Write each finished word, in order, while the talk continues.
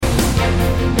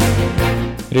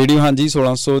Radio ਹਾਂਜੀ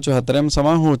 1674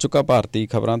 ਸਮਾਂ ਹੋ ਚੁੱਕਾ ਭਾਰਤੀ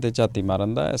ਖਬਰਾਂ ਤੇ ਝਾਤੀ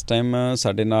ਮਾਰਨ ਦਾ। ਇਸ ਟਾਈਮ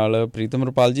ਸਾਡੇ ਨਾਲ ਪ੍ਰੀਤਮ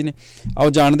ਰੁਪਾਲ ਜੀ ਨੇ। ਆਓ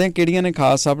ਜਾਣਦੇ ਹਾਂ ਕਿਹੜੀਆਂ ਨੇ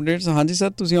ਖਾਸ ਅਪਡੇਟਸ। ਹਾਂਜੀ ਸਰ,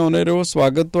 ਤੁਸੀਂ ਆਉਂਦੇ ਰਹੋ।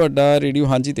 ਸਵਾਗਤ ਤੁਹਾਡਾ ਰੇਡੀਓ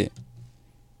ਹਾਂਜੀ ਤੇ।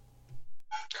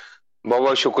 ਬਹੁਤ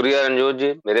ਬਹੁਤ ਸ਼ੁਕਰੀਆ ਰਣਜੋਤ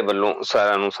ਜੀ, ਮੇਰੇ ਵੱਲੋਂ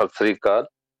ਸਾਰਿਆਂ ਨੂੰ ਸਤਿ ਸ੍ਰੀ ਅਕਾਲ।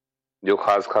 ਜੋ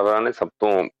ਖਾਸ ਖਬਰਾਂ ਨੇ, ਸਭ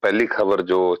ਤੋਂ ਪਹਿਲੀ ਖਬਰ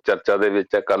ਜੋ ਚਰਚਾ ਦੇ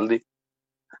ਵਿੱਚ ਹੈ ਕੱਲ ਦੀ,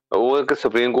 ਉਹ ਇੱਕ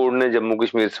ਸੁਪਰੀਮ ਕੋਰਟ ਨੇ ਜੰਮੂ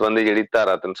ਕਸ਼ਮੀਰ ਸੰਬੰਧੀ ਜਿਹੜੀ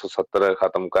ਧਾਰਾ 370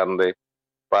 ਖਤਮ ਕਰਨ ਦੇ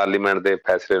ਪਾਰਲੀਮੈਂਟ ਦੇ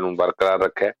ਫੈਸਲੇ ਨੂੰ ਬਰਕਰਾਰ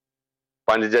ਰੱਖਿਆ।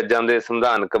 5 ਜੱਜਾਂ ਦੇ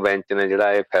ਸੰਵਿਧਾਨਕ ਬੈਂਚ ਨੇ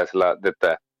ਜਿਹੜਾ ਇਹ ਫੈਸਲਾ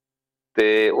ਦਿੱਤਾ ਤੇ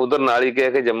ਉਧਰ ਨਾਲ ਹੀ ਕਿਹਾ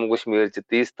ਕਿ ਜੰਮੂ ਕਸ਼ਮੀਰ 'ਚ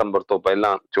 30 ਸਤੰਬਰ ਤੋਂ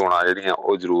ਪਹਿਲਾਂ ਚੋਣਾਂ ਜਿਹੜੀਆਂ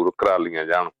ਉਹ ਜ਼ਰੂਰ ਕਰਾ ਲਈਆਂ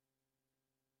ਜਾਣ।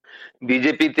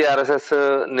 ਬੀਜੇਪੀ ਤੇ RSS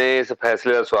ਨੇ ਇਸ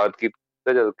ਫੈਸਲੇ ਦਾ ਸਵਾਗਤ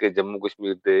ਕੀਤਾ, ਜਦਕਿ ਜੰਮੂ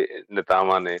ਕਸ਼ਮੀਰ ਦੇ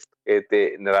ਨੇਤਾਵਾਂ ਨੇ ਇਹ ਤੇ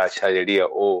ਨਿਰਾਸ਼ਾ ਜਿਹੜੀ ਆ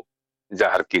ਉਹ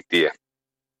ਜ਼ਾਹਰ ਕੀਤੀ ਹੈ।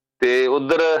 ਤੇ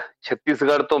ਉਧਰ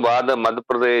ਛੱਤੀਸਗੜ੍ਹ ਤੋਂ ਬਾਅਦ ਮੱਧ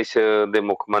ਪ੍ਰਦੇਸ਼ ਦੇ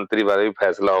ਮੁੱਖ ਮੰਤਰੀ ਬਾਰੇ ਵੀ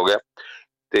ਫੈਸਲਾ ਹੋ ਗਿਆ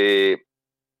ਤੇ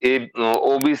ਇਹ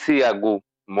OBC ਆਗੂ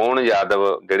ਮੋਹਨ ਯਾਦਵ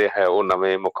ਜਿਹੜੇ ਹੈ ਉਹ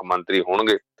ਨਵੇਂ ਮੁੱਖ ਮੰਤਰੀ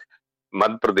ਹੋਣਗੇ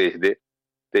ਮੱਧ ਪ੍ਰਦੇਸ਼ ਦੇ।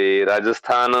 ਤੇ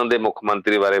ਰਾਜਸਥਾਨ ਦੇ ਮੁੱਖ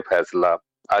ਮੰਤਰੀ ਬਾਰੇ ਫੈਸਲਾ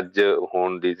ਅੱਜ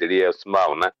ਹੋਣ ਦੀ ਜਿਹੜੀ ਹੈ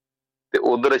ਸੰਭਾਵਨਾ। ਤੇ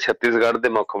ਉਧਰ ਛੱਤੀਸਗੜ੍ਹ ਦੇ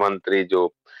ਮੁੱਖ ਮੰਤਰੀ ਜੋ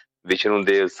ਵਿਸ਼ਨੂੰ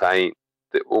ਦੇਵ ਸਾਈ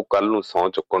ਤੇ ਉਹ ਕੱਲ ਨੂੰ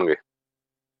ਸਹੁੰ ਚੁੱਕਣਗੇ।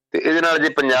 ਤੇ ਇਹਦੇ ਨਾਲ ਜੇ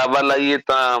ਪੰਜਾਬ ਵੱਲ ਆਈਏ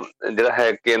ਤਾਂ ਜਿਹੜਾ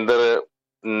ਹੈ ਕੇਂਦਰ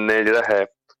ਨੇ ਜਿਹੜਾ ਹੈ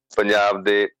ਪੰਜਾਬ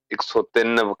ਦੇ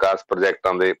 103 ਵਿਕਾਸ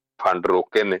ਪ੍ਰੋਜੈਕਟਾਂ ਦੇ ਫੰਡ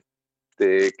ਰੋਕੇ ਨੇ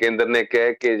ਤੇ ਕੇਂਦਰ ਨੇ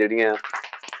ਕਿਹਾ ਕਿ ਜਿਹੜੀਆਂ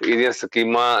ਇਹਦੀਆਂ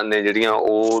ਸਕੀਮਾਂ ਨੇ ਜਿਹੜੀਆਂ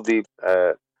ਉਹਦੀ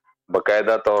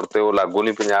ਬਕਾਇਦਾ ਤੌਰ ਤੇ ਉਹ ਲਾਗੂ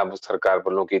ਨਹੀਂ ਪੰਜਾਬ ਸਰਕਾਰ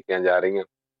ਵੱਲੋਂ ਕੀਤੀਆਂ ਜਾ ਰਹੀਆਂ,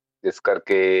 ਜਿਸ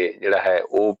ਕਰਕੇ ਜਿਹੜਾ ਹੈ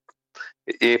ਉਹ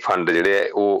ਇਹ ਫੰਡ ਜਿਹੜੇ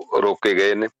ਆ ਉਹ ਰੋਕੇ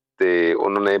ਗਏ ਨੇ ਤੇ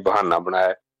ਉਹਨਾਂ ਨੇ ਬਹਾਨਾ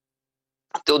ਬਣਾਇਆ।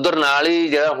 ਤੇ ਉਧਰ ਨਾਲ ਹੀ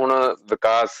ਜਿਹੜਾ ਹੁਣ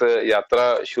ਵਿਕਾਸ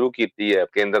ਯਾਤਰਾ ਸ਼ੁਰੂ ਕੀਤੀ ਹੈ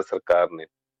ਕੇਂਦਰ ਸਰਕਾਰ ਨੇ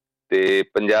ਤੇ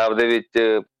ਪੰਜਾਬ ਦੇ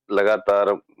ਵਿੱਚ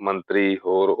ਲਗਾਤਾਰ ਮੰਤਰੀ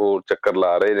ਹੋਰ ਉਹ ਚੱਕਰ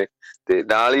ਲਾ ਰਹੇ ਨੇ ਤੇ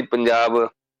ਨਾਲ ਹੀ ਪੰਜਾਬ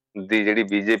ਦੀ ਜਿਹੜੀ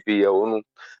BJP ਆ ਉਹਨੂੰ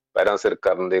ਪੈਰਾਂ ਸਿਰ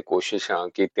ਕਰਨ ਦੇ ਕੋਸ਼ਿਸ਼ਾਂ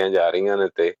ਕੀਤੀਆਂ ਜਾ ਰਹੀਆਂ ਨੇ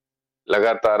ਤੇ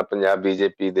ਲਗਾਤਾਰ ਪੰਜਾਬ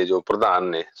BJP ਦੇ ਜੋ ਪ੍ਰਧਾਨ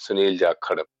ਨੇ ਸੁਨੀਲ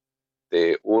ਜਾਖੜ ਤੇ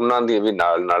ਉਹਨਾਂ ਦੀ ਵੀ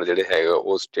ਨਾਲ ਨਾਲ ਜਿਹੜੇ ਹੈਗਾ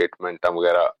ਉਹ ਸਟੇਟਮੈਂਟਾਂ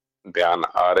ਵਗੈਰਾ ਬਿਆਨ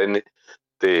ਆ ਰਹੇ ਨੇ।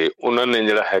 ਤੇ ਉਹਨਾਂ ਨੇ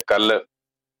ਜਿਹੜਾ ਹੈ ਕੱਲ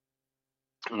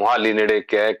ਮੁਹਾਲੀ ਨੇੜੇ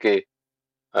ਕਿਹਾ ਕਿ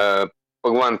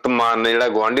ਭਗਵੰਤ ਮਾਨ ਨੇ ਜਿਹੜਾ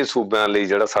ਗੁਆਂਢੀ ਸੂਬਿਆਂ ਲਈ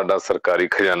ਜਿਹੜਾ ਸਾਡਾ ਸਰਕਾਰੀ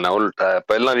ਖਜ਼ਾਨਾ ਉਹ ਲੁਟਾਇਆ।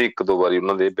 ਪਹਿਲਾਂ ਵੀ 1-2 ਵਾਰੀ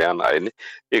ਉਹਨਾਂ ਦੇ ਬਿਆਨ ਆਏ ਨੇ।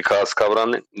 ਇਹ ਖਾਸ ਖਬਰਾਂ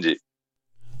ਨੇ ਜੀ।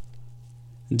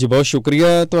 ਜੀ ਬਹੁਤ ਸ਼ੁਕਰੀਆ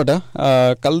ਤੁਹਾਡਾ।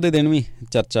 ਕੱਲ੍ਹ ਦੇ ਦਿਨ ਵੀ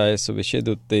ਚਰਚਾ ਇਸ ਵਿਸ਼ੇ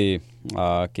ਦੇ ਉੱਤੇ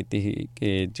ਕੀਤੀ ਸੀ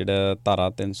ਕਿ ਜਿਹੜਾ ਧਾਰਾ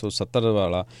 370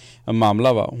 ਵਾਲਾ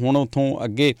ਮਾਮਲਾ ਵਾ ਹੁਣ ਉੱਥੋਂ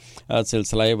ਅੱਗੇ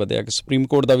ਸਿਲਸਿਲਾ ਇਹ ਵਧਿਆ ਕਿ ਸੁਪਰੀਮ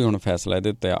ਕੋਰਟ ਦਾ ਵੀ ਹੁਣ ਫੈਸਲਾ ਇਹਦੇ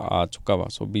ਉੱਤੇ ਆ ਚੁੱਕਾ ਵਾ।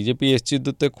 ਸੋ BJP ਇਸ ਚੀਜ਼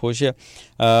ਦੇ ਉੱਤੇ ਖੁਸ਼ ਆ।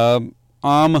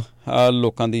 ਆਮ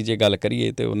ਲੋਕਾਂ ਦੀ ਜੇ ਗੱਲ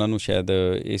ਕਰੀਏ ਤਾਂ ਉਹਨਾਂ ਨੂੰ ਸ਼ਾਇਦ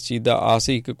ਇਸ ਚੀਜ਼ ਦਾ ਆਸ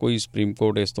ਸੀ ਕਿ ਕੋਈ ਸੁਪਰੀਮ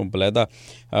ਕੋਰਟ ਇਸ ਤੋਂ ਬਲੈਦਾ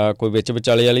ਕੋਈ ਵਿੱਚ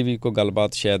ਵਿਚਾਲੇ ਵਾਲੀ ਵੀ ਕੋਈ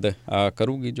ਗੱਲਬਾਤ ਸ਼ਾਇਦ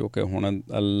ਕਰੂਗੀ, ਜੋ ਕਿ ਹੁਣ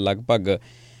ਲਗਭਗ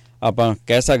ਆਪਾਂ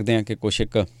ਕਹਿ ਸਕਦੇ ਹਾਂ ਕਿ ਕੁਛ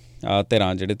ਇੱਕ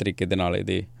ਧਿਰਾਂ ਜਿਹੜੇ ਤਰੀਕੇ ਦੇ ਨਾਲ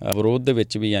ਇਹਦੇ ਵਿਰੋਧ ਦੇ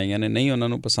ਵਿੱਚ ਵੀ ਆਈਆਂ ਨੇ, ਨਹੀਂ ਉਹਨਾਂ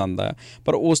ਨੂੰ ਪਸੰਦ ਆਇਆ।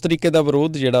 ਪਰ ਉਸ ਤਰੀਕੇ ਦਾ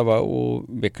ਵਿਰੋਧ ਜਿਹੜਾ ਵਾ ਉਹ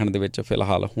ਵੇਖਣ ਦੇ ਵਿੱਚ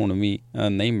ਫਿਲਹਾਲ ਹੁਣ ਵੀ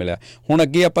ਨਹੀਂ ਮਿਲਿਆ। ਹੁਣ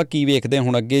ਅੱਗੇ ਆਪਾਂ ਕੀ ਵੇਖਦੇ ਹਾਂ?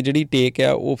 ਹੁਣ ਅੱਗੇ ਜਿਹੜੀ ਟੇਕ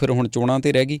ਆ ਉਹ ਫਿਰ ਹੁਣ ਚੋਣਾਂ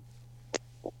 'ਤੇ ਰਹਿ ਗਈ।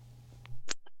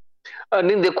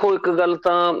 ਨਹੀਂ ਦੇਖੋ, ਇੱਕ ਗੱਲ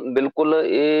ਤਾਂ ਬਿਲਕੁਲ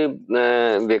ਇਹ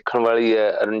ਵੇਖਣ ਵਾਲੀ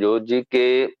ਹੈ ਰਣਜੋਤ ਜੀ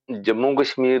ਕਿ ਜੰਮੂ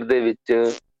ਕਸ਼ਮੀਰ ਦੇ ਵਿੱਚ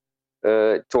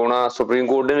ਚੋਣਾਂ ਸੁਪਰੀਮ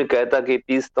ਕੋਰਟ ਨੇ ਵੀ ਕਹਿਤਾ ਕਿ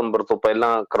 30 ਸਤੰਬਰ ਤੋਂ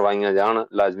ਪਹਿਲਾਂ ਕਰਵਾਈਆਂ ਜਾਣ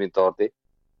ਲਾਜ਼ਮੀ ਤੌਰ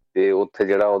ਤੇ ਉੱਥੇ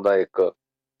ਜਿਹੜਾ ਉਹਦਾ ਇੱਕ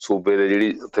ਸੂਬੇ ਦੇ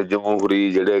ਜਿਹੜੀ ਉੱਥੇ ਜਮਹੂਰੀ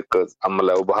ਜਿਹੜੇ ਇੱਕ ਅਮਲ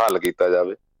ਹੈ ਉਹ ਬਹਾਲ ਕੀਤਾ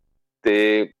ਜਾਵੇ।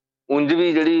 ਤੇ ਉਂਝ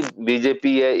ਵੀ ਜਿਹੜੀ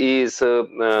BJP ਹੈ ਇਸ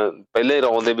ਪਹਿਲੇ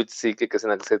ਰੌਂਦ ਦੇ ਵਿੱਚ ਸੀ ਕਿ ਕਿਸੇ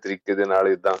ਨਾ ਕਿਸੇ ਤਰੀਕੇ ਦੇ ਨਾਲ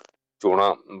ਏਦਾਂ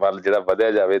ਚੋਣਾਂ ਵੱਲ ਜਿਹੜਾ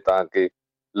ਵਧਿਆ ਜਾਵੇ ਤਾਂ ਕਿ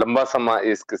ਲੰਬਾ ਸਮਾਂ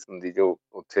ਇਸ ਕਿਸਮ ਦੀ ਜੋ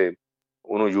ਉੱਥੇ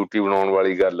ਉਹਨੂੰ UT ਬਣਾਉਣ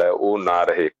ਵਾਲੀ ਗੱਲ ਹੈ ਉਹ ਨਾ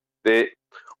ਰਹੇ। ਤੇ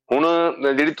ਹੁਣ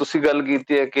ਜਿਹੜੀ ਤੁਸੀਂ ਗੱਲ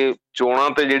ਕੀਤੀ ਹੈ ਕਿ ਚੋਣਾਂ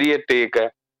ਤੇ ਜਿਹੜੀ ਇਹ ਟੇਕ ਹੈ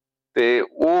ਤੇ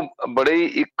ਉਹ ਬੜੇ ਹੀ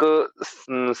ਇੱਕ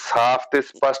ਸਾਫ਼ ਤੇ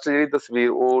ਸਪਸ਼ਟ ਜਿਹੜੀ ਤਸਵੀਰ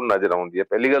ਉਹ ਨਜ਼ਰ ਆਉਂਦੀ ਹੈ।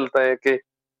 ਪਹਿਲੀ ਗੱਲ ਤਾਂ ਇਹ ਕਿ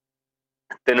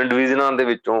 3 ਡਿਵੀਜ਼ਨਾਂ ਦੇ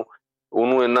ਵਿੱਚੋਂ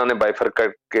ਉਹਨੂੰ ਇਹਨਾਂ ਨੇ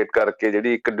ਬਾਈਫਰਕੇਟ ਕਰਕੇ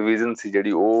ਜਿਹੜੀ ਇੱਕ ਡਿਵੀਜ਼ਨ ਸੀ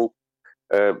ਜਿਹੜੀ ਉਹ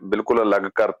ਬਿਲਕੁਲ ਅਲੱਗ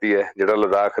ਕਰਤੀ ਹੈ। ਜਿਹੜਾ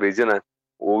ਲਦਾਖ ਰੀਜਨ ਹੈ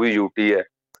ਉਹ ਵੀ UT ਹੈ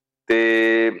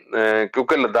ਤੇ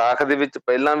ਕਿਉਂਕਿ ਲਦਾਖ ਦੇ ਵਿੱਚ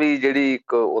ਪਹਿਲਾਂ ਵੀ ਜਿਹੜੀ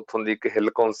ਇੱਕ ਉੱਥੋਂ ਦੀ ਇੱਕ ਹਿੱਲ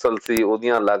ਕੌਂਸਲ ਸੀ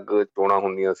ਉਹਦੀਆਂ ਅਲੱਗ ਚੋਣਾਂ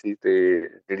ਹੁੰਦੀਆਂ ਸੀ ਤੇ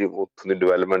ਜਿਹੜੀ ਉੱਥੋਂ ਦੀ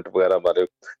ਡਿਵੈਲਪਮੈਂਟ ਵਗੈਰਾ ਬਾਰੇ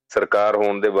ਸਰਕਾਰ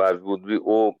ਹੋਣ ਦੇ ਬਾਵਜੂਦ ਵੀ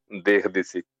ਉਹ ਦੇਖਦੀ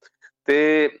ਸੀ।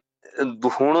 ਤੇ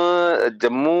ਹੁਣ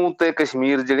ਜੰਮੂ ਤੇ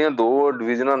ਕਸ਼ਮੀਰ ਜਿਹੜੀਆਂ 2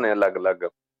 ਡਿਵੀਜ਼ਨਾਂ ਨੇ ਅਲੱਗ-ਅਲੱਗ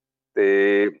ਤੇ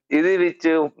ਇਹਦੇ ਵਿੱਚ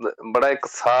ਬੜਾ ਇੱਕ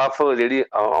ਸਾਫ਼ ਜਿਹੜੀ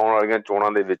ਆਉਣ ਵਾਲੀਆਂ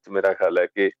ਚੋਣਾਂ ਦੇ ਵਿੱਚ ਮੇਰਾ ਖਿਆਲ ਹੈ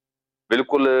ਕਿ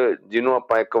ਬਿਲਕੁਲ ਜਿਹਨੂੰ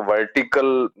ਆਪਾਂ ਇੱਕ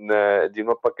ਵਰਟੀਕਲ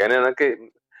ਜਿਹਨੂੰ ਆਪਾਂ ਕਹਿੰਦੇ ਹਾਂ ਨਾ ਕਿ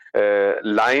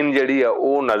ਲਾਈਨ ਜਿਹੜੀ ਆ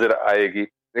ਉਹ ਨਜ਼ਰ ਆਏਗੀ।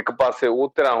 ਇੱਕ ਪਾਸੇ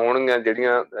ਉਹ ਧਿਰਾਂ ਹੋਣਗੀਆਂ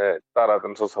ਜਿਹੜੀਆਂ ਧਾਰਾ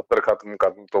 370 ਖਤਮ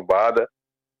ਕਰਨ ਤੋਂ ਬਾਅਦ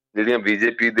ਜਿਹੜੀਆਂ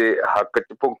BJP ਦੇ ਹੱਕ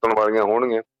 'ਚ ਭੁਗਤਣ ਵਾਲੀਆਂ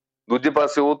ਹੋਣਗੀਆਂ, ਦੂਜੇ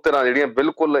ਪਾਸੇ ਉਹ ਧਿਰਾਂ ਜਿਹੜੀਆਂ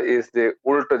ਬਿਲਕੁਲ ਇਸ ਦੇ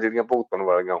ਉਲਟ ਜਿਹੜੀਆਂ ਭੁਗਤਣ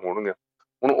ਵਾਲੀਆਂ ਹੋਣਗੀਆਂ।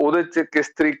 ਹੁਣ ਉਹਦੇ 'ਚ ਕਿਸ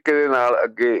ਤਰੀਕੇ ਦੇ ਨਾਲ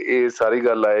ਅੱਗੇ ਇਹ ਸਾਰੀ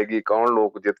ਗੱਲ ਆਏਗੀ, ਕੌਣ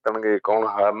ਲੋਕ ਜਿੱਤਣਗੇ, ਕੌਣ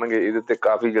ਹਾਰਨਗੇ, ਇਹਦੇ ਤੇ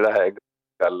ਕਾਫੀ ਜਿਹੜਾ ਹੈ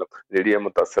ਗੱਲ ਜਿਹੜੀ ਹੈ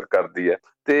ਮੁਤਾਸਰ ਕਰਦੀ ਹੈ।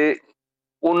 ਤੇ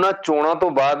ਉਹਨਾਂ ਚੋਣਾਂ ਤੋਂ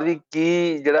ਬਾਅਦ ਵੀ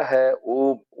ਕੀ ਜਿਹੜਾ ਹੈ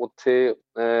ਉਹ ਉੱਥੇ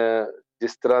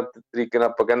ਜਿਸ ਤਰ੍ਹਾਂ ਤਰੀਕੇ ਨਾਲ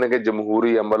ਆਪਾਂ ਕਹਿੰਦੇ ਕਿ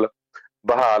ਜਮਹੂਰੀ ਅਮਲ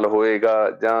ਬਹਾਲ ਹੋਏਗਾ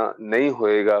ਜਾਂ ਨਹੀਂ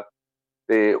ਹੋਏਗਾ,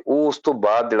 ਤੇ ਉਹ ਉਸ ਤੋਂ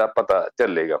ਬਾਅਦ ਜਿਹੜਾ ਪਤਾ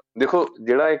ਚੱਲੇਗਾ। ਦੇਖੋ,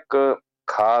 ਜਿਹੜਾ ਇੱਕ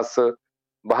ਖਾਸ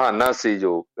ਬਹਾਨਾ ਸੀ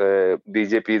ਜੋ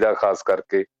ਬੀਜੇਪੀ ਦਾ ਖਾਸ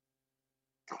ਕਰਕੇ,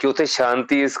 ਕਿ ਉੱਥੇ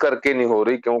ਸ਼ਾਂਤੀ ਇਸ ਕਰਕੇ ਨਹੀਂ ਹੋ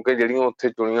ਰਹੀ ਕਿਉਂਕਿ ਜਿਹੜੀਆਂ ਉੱਥੇ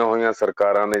ਚੁਣੀਆਂ ਹੋਈਆਂ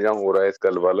ਸਰਕਾਰਾਂ ਨੇ ਜਾਂ ਹੋਰ ਇਸ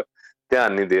ਗੱਲ ਵੱਲ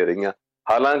ਧਿਆਨ ਨਹੀਂ ਦੇ ਰਹੀਆਂ।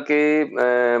 ਹਾਲਾਂਕਿ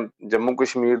ਜੰਮੂ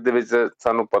ਕਸ਼ਮੀਰ ਦੇ ਵਿੱਚ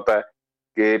ਸਾਨੂੰ ਪਤਾ ਹੈ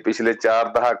ਕਿ ਪਿਛਲੇ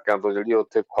 4 ਦਹਾਕਿਆਂ ਤੋਂ ਜਿਹੜੀ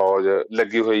ਉੱਥੇ ਫੌਜ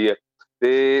ਲੱਗੀ ਹੋਈ ਹੈ,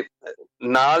 ਤੇ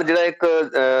ਨਾਲ ਜਿਹੜਾ ਇੱਕ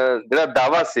ਜਿਹੜਾ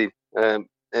ਦਾਅਵਾ ਸੀ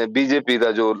ਬੀਜੇਪੀ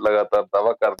ਦਾ, ਜੋ ਲਗਾਤਾਰ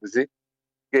ਦਾਅਵਾ ਕਰਦੀ ਸੀ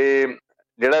ਕਿ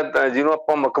ਜਿਹੜਾ ਜਿਹਨੂੰ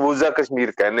ਆਪਾਂ ਮਕਬੂਜ਼ਾ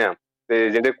ਕਸ਼ਮੀਰ ਕਹਿੰਦੇ ਆ, ਤੇ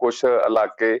ਜਿਹੜੇ ਕੁਛ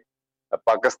ਇਲਾਕੇ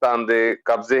ਪਾਕਿਸਤਾਨ ਦੇ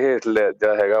ਕਬਜ਼ੇ ਹੇਠ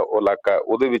ਜਿਹੜਾ ਹੈਗਾ ਉਹ ਇਲਾਕਾ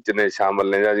ਉਹਦੇ ਵਿੱਚ ਨੇ, ਸ਼ਾਮਲ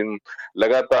ਨੇ, ਜਾਂ ਜਿਹਨੂੰ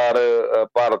ਲਗਾਤਾਰ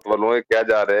ਭਾਰਤ ਵੱਲੋਂ ਇਹ ਕਿਹਾ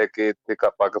ਜਾ ਰਿਹਾ ਹੈ ਕਿ ਇੱਥੇ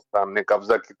ਪਾਕਿਸਤਾਨ ਨੇ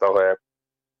ਕਬਜ਼ਾ ਕੀਤਾ ਹੋਇਆ।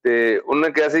 ਤੇ ਉਹਨੇ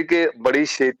ਕਿਹਾ ਸੀ ਕਿ ਬੜੀ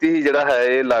ਛੇਤੀ ਹੀ ਜਿਹੜਾ ਹੈ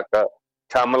ਇਹ ਇਲਾਕਾ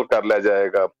ਸ਼ਾਮਲ ਕਰ ਲਿਆ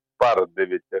ਜਾਏਗਾ ਭਾਰਤ ਦੇ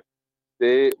ਵਿੱਚ।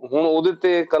 ਤੇ ਹੁਣ ਉਹਦੇ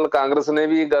ਤੇ ਕੱਲ ਕਾਂਗਰਸ ਨੇ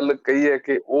ਵੀ ਇਹ ਗੱਲ ਕਹੀ ਹੈ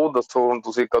ਕਿ ਉਹ ਦੱਸੋ ਹੁਣ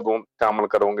ਤੁਸੀਂ ਕਦੋਂ ਸ਼ਾਮਲ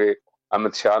ਕਰੋਗੇ।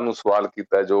 ਅਮਿਤ ਸ਼ਾਹ ਨੂੰ ਸਵਾਲ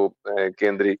ਕੀਤਾ, ਜੋ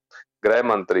ਕੇਂਦਰੀ ਗ੍ਰਹਿ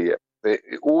ਮੰਤਰੀ ਹੈ, ਤੇ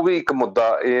ਉਹ ਵੀ ਇੱਕ ਮੁੱਦਾ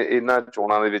ਇਹਨਾਂ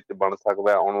ਚੋਣਾਂ ਦੇ ਵਿੱਚ ਬਣ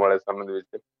ਸਕਦਾ ਆਉਣ ਵਾਲੇ ਸਮੇਂ ਦੇ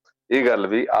ਵਿੱਚ, ਇਹ ਗੱਲ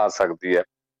ਵੀ ਆ ਸਕਦੀ ਹੈ।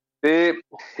 ਤੇ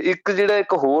ਇੱਕ ਜਿਹੜਾ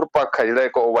ਇੱਕ ਹੋਰ ਪੱਖ ਹੈ, ਜਿਹੜਾ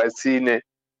ਇੱਕ ਓਵੈਸੀ ਨੇ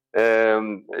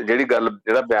ਜਿਹੜੀ ਗੱਲ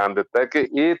ਜਿਹੜਾ ਬਿਆਨ ਦਿੱਤਾ ਕਿ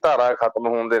ਇਹ ਧਾਰਾ ਖਤਮ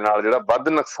ਹੋਣ ਦੇ ਨਾਲ ਜਿਹੜਾ ਵੱਧ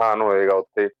ਨੁਕਸਾਨ ਹੋਏਗਾ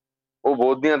ਉੱਥੇ, ਉਹ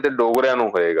ਬੋਧੀਆਂ ਤੇ ਡੋਗਰਿਆਂ ਨੂੰ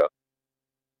ਹੋਏਗਾ।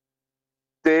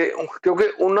 ਤੇ ਕਿਉਂਕਿ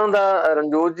ਉਹਨਾਂ ਦਾ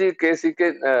ਰਣਜੋਤ ਜੀ ਕੀ ਸੀ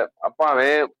ਕਿ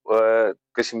ਭਾਵੇਂ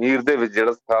ਕਸ਼ਮੀਰ ਦੇ ਵਿੱਚ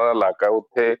ਜਿਹੜਾ ਸਾਰਾ ਇਲਾਕਾ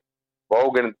ਉੱਥੇ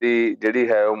ਬਹੁ ਗਿਣਤੀ ਜਿਹੜੀ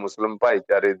ਹੈ ਉਹ ਮੁਸਲਿਮ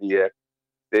ਭਾਈਚਾਰੇ ਦੀ ਹੈ,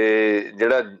 ਤੇ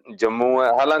ਜਿਹੜਾ ਜੰਮੂ ਹੈ,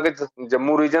 ਹਾਲਾਂਕਿ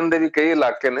ਜੰਮੂ ਰੀਜਨ ਦੇ ਵੀ ਕਈ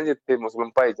ਇਲਾਕੇ ਨੇ ਜਿੱਥੇ ਮੁਸਲਿਮ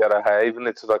ਭਾਈਚਾਰਾ ਹੈ, ਇਵਨ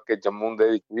ਇੱਥੋਂ ਤੱਕ ਕਿ ਜੰਮੂ ਦੇ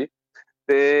ਵਿੱਚ ਵੀ,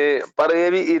 ਤੇ ਪਰ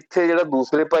ਇਹ ਵੀ ਇੱਥੇ ਜਿਹੜਾ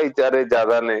ਦੂਸਰੇ ਭਾਈਚਾਰੇ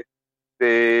ਜ਼ਿਆਦਾ ਨੇ,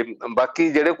 ਤੇ ਬਾਕੀ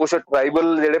ਜਿਹੜੇ ਕੁਛ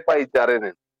ਟਰਾਈਬਲ ਜਿਹੜੇ ਭਾਈਚਾਰੇ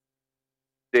ਨੇ,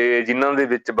 ਤੇ ਜਿਨ੍ਹਾਂ ਦੇ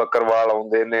ਵਿੱਚ ਬੱਕਰਵਾਲ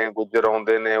ਆਉਂਦੇ ਨੇ, ਗੁੱਜਰ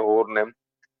ਆਉਂਦੇ ਨੇ, ਹੋਰ ਨੇ,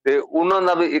 ਤੇ ਉਹਨਾਂ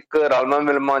ਦਾ ਵੀ ਇੱਕ ਰਲਮਾ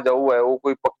ਮਿਲਮਾ ਜਾਊ ਹੈ, ਉਹ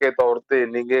ਕੋਈ ਪੱਕੇ ਤੌਰ ਤੇ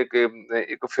ਨਹੀਂ ਗੇ ਕਿ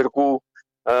ਇੱਕ ਫਿਰਕੂ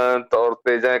ਤੌਰ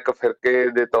ਤੇ ਜਾਂ ਇੱਕ ਫਿਰਕੇ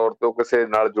ਦੇ ਤੌਰ ਤੇ ਉਹ ਕਿਸੇ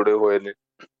ਨਾਲ ਜੁੜੇ ਹੋਏ ਨੇ।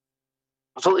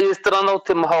 ਸੋ ਇਸ ਤਰ੍ਹਾਂ ਦਾ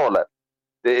ਉੱਥੇ ਮਾਹੌਲ ਹੈ।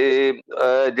 ਤੇ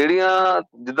ਜਿਹੜੀਆਂ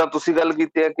ਜਿੱਦਾਂ ਤੁਸੀਂ ਗੱਲ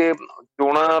ਕੀਤੀ ਹੈ ਕਿ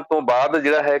ਚੋਣਾਂ ਤੋਂ ਬਾਅਦ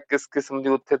ਜਿਹੜਾ ਹੈ ਕਿਸ ਕਿਸਮ ਦੀ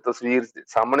ਉੱਥੇ ਤਸਵੀਰ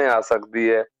ਸਾਹਮਣੇ ਆ ਸਕਦੀ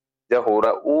ਹੈ ਜਾਂ ਹੋਰ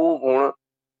ਆ, ਉਹ ਹੁਣ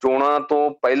ਚੋਣਾਂ ਤੋਂ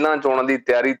ਪਹਿਲਾਂ ਚੋਣਾਂ ਦੀ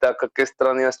ਤਿਆਰੀ ਤੱਕ ਕਿਸ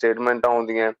ਤਰ੍ਹਾਂ ਦੀਆਂ ਸਟੇਟਮੈਂਟਾਂ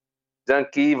ਆਉਂਦੀਆਂ, ਜਾਂ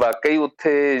ਕੀ ਵਾਕਈ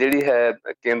ਉੱਥੇ ਜਿਹੜੀ ਹੈ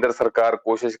ਕੇਂਦਰ ਸਰਕਾਰ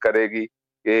ਕੋਸ਼ਿਸ਼ ਕਰੇਗੀ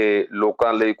ਕਿ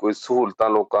ਲੋਕਾਂ ਲਈ ਕੋਈ ਸਹੂਲਤਾਂ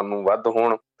ਲੋਕਾਂ ਨੂੰ ਵੱਧ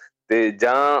ਹੋਣ, ਤੇ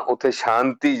ਜਾਂ ਉੱਥੇ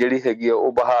ਸ਼ਾਂਤੀ ਜਿਹੜੀ ਹੈਗੀ ਆ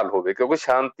ਉਹ ਬਹਾਲ ਹੋਵੇ। ਕਿਉਂਕਿ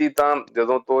ਸ਼ਾਂਤੀ ਤਾਂ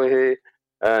ਜਦੋਂ ਤੋਂ ਇਹ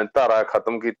ਧਾਰਾ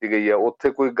ਖਤਮ ਕੀਤੀ ਗਈ ਹੈ ਉੱਥੇ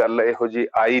ਕੋਈ ਗੱਲ ਇਹੋ ਜਿਹੀ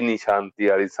ਆਈ ਨਹੀਂ ਸ਼ਾਂਤੀ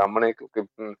ਵਾਲੀ ਸਾਹਮਣੇ,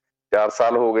 ਕਿਉਂਕਿ 4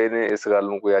 ਸਾਲ ਹੋ ਗਏ ਨੇ ਇਸ ਗੱਲ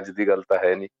ਨੂੰ, ਕੋਈ ਅੱਜ ਦੀ ਗੱਲ ਤਾਂ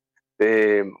ਹੈ ਨਹੀਂ।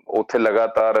 ਤੇ ਉੱਥੇ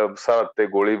ਲਗਾਤਾਰ ਸਰਹੱਦ ਤੇ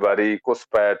ਗੋਲੀਬਾਰੀ,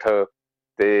 ਘੁਸਪੈਠ,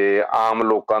 ਤੇ ਆਮ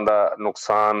ਲੋਕਾਂ ਦਾ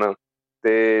ਨੁਕਸਾਨ,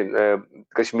 ਤੇ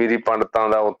ਕਸ਼ਮੀਰੀ ਪੰਡਤਾਂ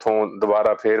ਦਾ ਉੱਥੋਂ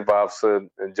ਦੁਬਾਰਾ ਫੇਰ ਵਾਪਸ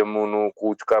ਜੰਮੂ ਨੂੰ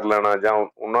ਕੂਚ ਕਰ ਲੈਣਾ, ਜਾਂ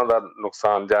ਉਹਨਾਂ ਦਾ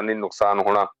ਨੁਕਸਾਨ, ਜਾਨੀ ਨੁਕਸਾਨ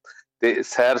ਹੋਣਾ, ਤੇ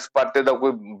ਸੈਰ ਸਪਾਟੇ ਦਾ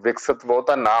ਕੋਈ ਵਿਕਸਿਤ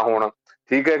ਬਹੁਤਾ ਨਾ ਹੋਣਾ।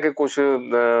 ਠੀਕ ਹੈ ਕਿ ਕੁਛ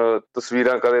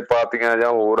ਤਸਵੀਰਾਂ ਕਦੇ ਪਾਤੀਆਂ ਜਾਂ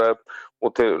ਹੋਰ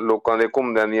ਉੱਥੇ ਲੋਕਾਂ ਦੇ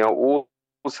ਘੁੰਮਦਿਆਂ ਦੀਆਂ, ਉਹ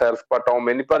ਸੈਰ ਸਪਾਟਾ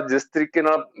ਉਵੇਂ ਨਹੀਂ, ਪਰ ਜਿਸ ਤਰੀਕੇ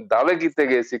ਨਾਲ ਦਾਅਵੇ ਕੀਤੇ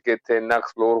ਗਏ ਸੀ ਕਿ ਇੱਥੇ ਇੰਨਾ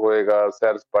ਐਕਸਪਲੋਰ ਹੋਏਗਾ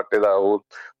ਸੈਰ ਸਪਾਟੇ ਦਾ,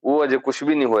 ਉਹ ਅਜੇ ਕੁਛ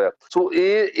ਵੀ ਨਹੀਂ ਹੋਇਆ। ਸੋ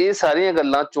ਇਹ ਸਾਰੀਆਂ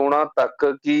ਗੱਲਾਂ ਚੋਣਾਂ ਤੱਕ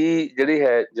ਕੀ ਜਿਹੜੀ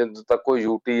ਹੈ, ਜਦੋਂ ਤੱਕ ਕੋਈ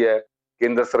ਯੂਟੀ ਹੈ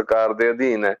ਕੇਂਦਰ ਸਰਕਾਰ ਦੇ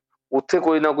ਅਧੀਨ ਹੈ, ਉੱਥੇ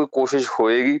ਕੋਈ ਨਾ ਕੋਈ ਕੋਸ਼ਿਸ਼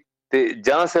ਹੋਏਗੀ, ਤੇ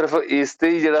ਜਾਂ ਸਿਰਫ ਇਸ ਤੇ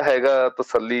ਹੀ ਜਿਹੜਾ ਹੈਗਾ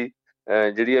ਤਸੱਲੀ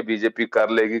ਜਿਹੜੀ ਹੈ ਬੀਜੇਪੀ ਕਰ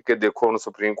ਲਏਗੀ ਕਿ ਦੇਖੋ ਹੁਣ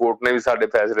ਸੁਪਰੀਮ ਕੋਰਟ ਨੇ ਵੀ ਸਾਡੇ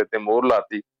ਫੈਸਲੇ ਤੇ ਮੋਹਰ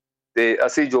ਲਾਤੀ, ਤੇ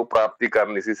ਅਸੀਂ ਜੋ ਪ੍ਰਾਪਤੀ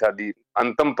ਕਰਨੀ ਸੀ, ਸਾਡੀ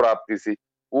ਅੰਤਮ ਪ੍ਰਾਪਤੀ ਸੀ,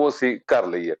 ਉਹ ਅਸੀਂ ਕਰ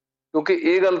ਲਈ ਹੈ। ਕਿਉਂਕਿ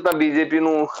ਇਹ ਗੱਲ ਤਾਂ ਬੀਜੇਪੀ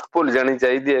ਨੂੰ ਭੁੱਲ ਜਾਣੀ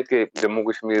ਚਾਹੀਦੀ ਹੈ ਕਿ ਜੰਮੂ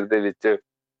ਕਸ਼ਮੀਰ ਦੇ ਵਿੱਚ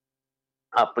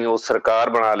ਆਪਣੀ ਉਹ ਸਰਕਾਰ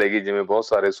ਬਣਾ ਲਏਗੀ, ਜਿਵੇਂ ਬਹੁਤ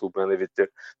ਸਾਰੇ ਸੂਬਿਆਂ ਦੇ ਵਿੱਚ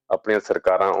ਆਪਣੀਆਂ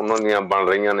ਸਰਕਾਰਾਂ ਉਹਨਾਂ ਦੀਆਂ ਬਣ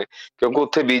ਰਹੀਆਂ ਨੇ। ਕਿਉਂਕਿ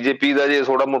ਉੱਥੇ ਬੀਜੇਪੀ ਦਾ ਜੇ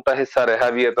ਥੋੜਾ ਮੋਟਾ ਹਿੱਸਾ ਰਿਹਾ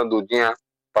ਵੀ ਹੈ ਤਾਂ ਦੂਜੀਆਂ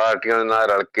ਪਾਰਟੀਆਂ ਦੇ ਨਾਲ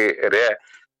ਰਲ ਕੇ ਰਿਹਾ,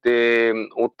 ਤੇ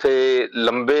ਉੱਥੇ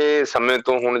ਲੰਬੇ ਸਮੇਂ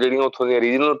ਤੋਂ ਹੁਣ ਜਿਹੜੀਆਂ ਉੱਥੋਂ ਦੀਆਂ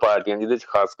ਰੀਜਨਲ ਪਾਰਟੀਆਂ, ਜਿਹਦੇ ਚ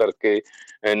ਖਾਸ ਕਰਕੇ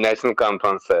ਨੈਸ਼ਨਲ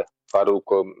ਕਾਨਫਰੰਸ ਹੈ,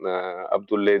 ਫਾਰੂਕ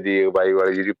ਅਬਦੁੱਲੇ ਦੀ ਅਗਵਾਈ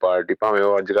ਵਾਲੀ ਜਿਹੜੀ ਪਾਰਟੀ, ਭਾਵੇਂ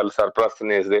ਉਹ ਅੱਜ ਕੱਲ੍ਹ ਸਰਪ੍ਰਸਤ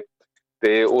ਨੇ ਇਸਦੇ,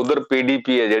 ਤੇ ਉਧਰ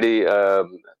ਪੀਡੀਪੀ ਹੈ ਜਿਹੜੀ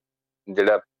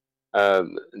ਜਿਹੜਾ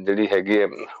ਜਿਹੜੀ ਹੈਗੀ ਹੈ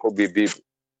ਉਹ ਬੀਬੀ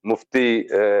ਮੁਫਤੀ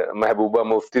ਮਹਿਬੂਬਾ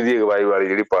ਮੁਫਤੀ ਦੀ ਅਗਵਾਈ ਵਾਲੀ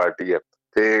ਜਿਹੜੀ ਪਾਰਟੀ ਹੈ,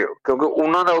 ਤੇ ਕਿਉਂਕਿ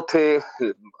ਉਹਨਾਂ ਦਾ ਉੱਥੇ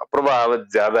ਪ੍ਰਭਾਵ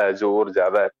ਜ਼ਿਆਦਾ ਹੈ, ਜ਼ੋਰ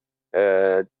ਜ਼ਿਆਦਾ ਹੈ।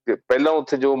 ਪਹਿਲਾਂ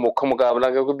ਉੱਥੇ ਜੋ ਮੁੱਖ ਮੁਕਾਬਲਾ,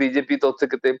 ਕਿਉਂਕਿ ਬੀਜੇਪੀ ਤਾਂ ਉੱਥੇ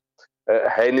ਕਿਤੇ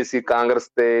ਹੈ ਨਹੀਂ ਸੀ, ਕਾਂਗਰਸ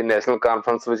ਤੇ ਨੈਸ਼ਨਲ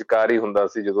ਕਾਨਫਰੰਸ ਵਿਚਕਾਰ ਹੀ ਹੁੰਦਾ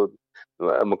ਸੀ ਜਦੋਂ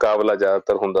ਮੁਕਾਬਲਾ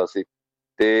ਜ਼ਿਆਦਾਤਰ ਹੁੰਦਾ ਸੀ।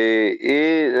 ਤੇ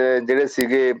ਇਹ ਜਿਹੜੇ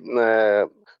ਸੀਗੇ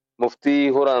ਮੁਫਤੀ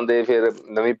ਹੋਰਾਂ ਦੇ ਫਿਰ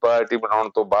ਨਵੀਂ ਪਾਰਟੀ ਬਣਾਉਣ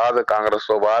ਤੋਂ ਬਾਅਦ, ਕਾਂਗਰਸ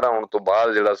ਤੋਂ ਬਾਹਰ ਆਉਣ ਤੋਂ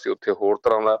ਬਾਅਦ ਜਿਹੜਾ ਸੀ ਉੱਥੇ ਹੋਰ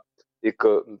ਤਰ੍ਹਾਂ ਦਾ ਇੱਕ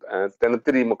ਤਿੰਨ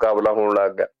ਧਿਰੀ ਮੁਕਾਬਲਾ ਹੋਣ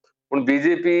ਲੱਗ ਗਿਆ। ਹੁਣ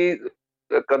ਬੀਜੇਪੀ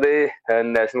ਕਦੇ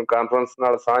ਨੈਸ਼ਨਲ ਕਾਨਫਰੰਸ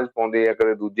ਨਾਲ ਸਾਂਝ ਪਾਉਂਦੀ ਹੈ,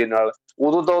 ਕਦੇ ਦੂਜੇ ਨਾਲ,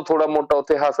 ਉਦੋਂ ਤਾਂ ਉਹ ਥੋੜਾ ਮੋਟਾ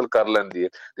ਉੱਥੇ ਹਾਸਲ ਕਰ ਲੈਂਦੀ ਹੈ।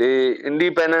 ਤੇ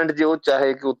ਇੰਡੀਪੈਂਡੈਂਟ ਜੇ ਉਹ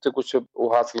ਚਾਹੇ ਕਿ ਉੱਥੇ ਕੁਛ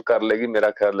ਉਹ ਹਾਸਲ ਕਰ ਲਏਗੀ, ਮੇਰਾ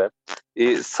ਖਿਆਲ ਹੈ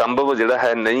ਇਹ ਸੰਭਵ ਜਿਹੜਾ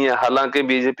ਹੈ ਨਹੀਂ ਹੈ। ਹਾਲਾਂਕਿ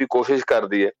ਬੀਜੇਪੀ ਕੋਸ਼ਿਸ਼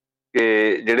ਕਰਦੀ ਹੈ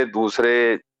ਕਿ ਜਿਹੜੇ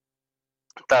ਦੂਸਰੇ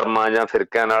ਧਰਮਾਂ ਜਾਂ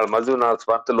ਫਿਰਕਿਆਂ ਨਾਲ, ਮਜ਼ਹਬ ਨਾਲ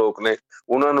ਸੰਬੰਧਿਤ ਲੋਕ ਨੇ,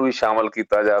 ਉਹਨਾਂ ਨੂੰ ਵੀ ਸ਼ਾਮਲ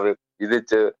ਕੀਤਾ ਜਾਵੇ, ਜਿਹਦੇ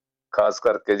ਚ ਖਾਸ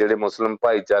ਕਰਕੇ ਜਿਹੜੇ ਮੁਸਲਿਮ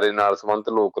ਭਾਈਚਾਰੇ ਨਾਲ ਸੰਬੰਧਿਤ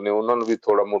ਲੋਕ ਨੇ ਉਹਨਾਂ ਨੂੰ ਵੀ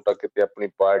ਥੋੜਾ ਮੋਟਾ ਕਿਤੇ ਆਪਣੀ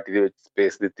ਪਾਰਟੀ ਦੇ ਵਿੱਚ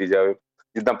ਸਪੇਸ ਦਿੱਤੀ ਜਾਵੇ।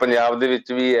 ਜਿੱਦਾਂ ਪੰਜਾਬ ਦੇ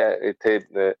ਵਿੱਚ ਵੀ ਹੈ, ਇੱਥੇ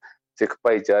ਸਿੱਖ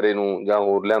ਭਾਈਚਾਰੇ ਨੂੰ ਜਾਂ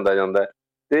ਹੋਰ ਲਿਆਂਦਾ ਜਾਂਦਾ ਹੈ।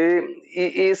 ਤੇ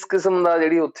ਇਸ ਕਿਸਮ ਦਾ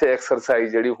ਜਿਹੜੀ ਉੱਥੇ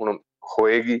ਐਕਸਰਸਾਈਜ਼ ਜਿਹੜੀ ਹੁਣ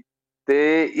ਹੋਏਗੀ,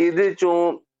 ਤੇ ਇਹਦੇ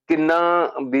ਚੋਂ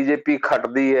ਕਿੰਨਾ ਬੀਜੇਪੀ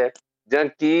ਖੱਟਦੀ ਹੈ, ਜਾਂ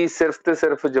ਕੀ ਸਿਰਫ ਤੇ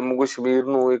ਸਿਰਫ ਜੰਮੂ ਕਸ਼ਮੀਰ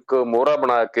ਨੂੰ ਇੱਕ ਮੋਹਰਾ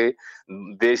ਬਣਾ ਕੇ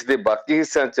ਦੇਸ਼ ਦੇ ਬਾਕੀ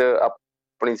ਹਿੱਸਿਆਂ 'ਚ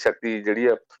ਆਪਣੀ ਸ਼ਕਤੀ ਜਿਹੜੀ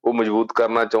ਆ ਉਹ ਮਜ਼ਬੂਤ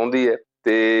ਕਰਨਾ ਚਾਹੁੰਦੀ ਹੈ।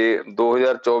 ਤੇ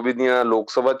 2024 ਦੀਆਂ ਲੋਕ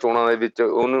ਸਭਾ ਚੋਣਾਂ ਦੇ ਵਿੱਚ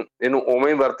ਇਹਨੂੰ ਉਵੇਂ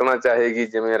ਹੀ ਵਰਤਣਾ ਚਾਹੇਗੀ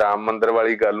ਜਿਵੇਂ ਰਾਮ ਮੰਦਿਰ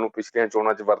ਵਾਲੀ ਗੱਲ ਨੂੰ ਪਿਛਲੀਆਂ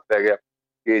ਚੋਣਾਂ 'ਚ ਵਰਤਿਆ ਗਿਆ,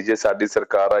 ਕਿ ਜੇ ਸਾਡੀ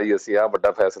ਸਰਕਾਰ ਆਈ ਅਸੀਂ ਆਹ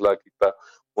ਵੱਡਾ ਫੈਸਲਾ ਕੀਤਾ।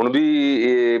 ਹੁਣ ਵੀ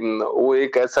ਉਹ ਇਹ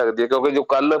ਕਹਿ ਸਕਦੀ ਹੈ, ਕਿਉਂਕਿ ਜੋ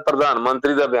ਕੱਲ ਪ੍ਰਧਾਨ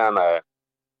ਮੰਤਰੀ ਦਾ ਬਿਆਨ ਆਇਆ,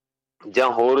 ਜਾਂ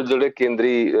ਹੋਰ ਜਿਹੜੇ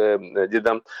ਕੇਂਦਰੀ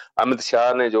ਜਿੱਦਾਂ ਅਮਿਤ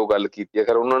ਸ਼ਾਹ ਨੇ ਜੋ ਗੱਲ ਕੀਤੀ ਹੈ,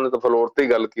 ਖੈਰ ਉਹਨਾਂ ਨੇ ਤਾਂ ਫਲੋਰ ਤੇ ਹੀ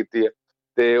ਗੱਲ ਕੀਤੀ ਹੈ,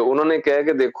 ਤੇ ਉਹਨਾਂ ਨੇ ਕਿਹਾ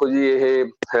ਕਿ ਦੇਖੋ ਜੀ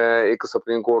ਇਹ ਇੱਕ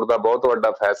ਸੁਪਰੀਮ ਕੋਰਟ ਦਾ ਬਹੁਤ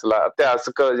ਵੱਡਾ ਫੈਸਲਾ,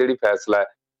 ਇਤਿਹਾਸਕ ਜਿਹੜੀ ਫੈਸਲਾ ਹੈ।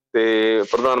 ਤੇ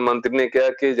ਪ੍ਰਧਾਨ ਮੰਤਰੀ ਨੇ ਕਿਹਾ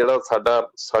ਕਿ ਜਿਹੜਾ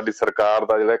ਸਾਡੀ ਸਰਕਾਰ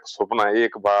ਦਾ ਜਿਹੜਾ ਇੱਕ ਸੁਪਨਾ ਹੈ, ਇਹ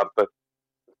ਇੱਕ ਭਾਰਤ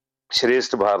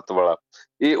ਸ਼੍ਰੇਸ਼ਠ ਭਾਰਤ ਵਾਲਾ,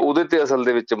 ਇਹ ਉਹਦੇ ਤੇ ਅਸਲ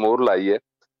ਦੇ ਵਿੱਚ ਮੋਹਰ ਲਾਈ ਹੈ।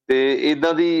 ਤੇ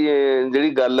ਏਦਾਂ ਦੀ ਜਿਹੜੀ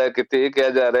ਗੱਲ ਹੈ, ਕਿਤੇ ਇਹ ਕਿਹਾ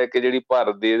ਜਾ ਰਿਹਾ ਕਿ ਜਿਹੜੀ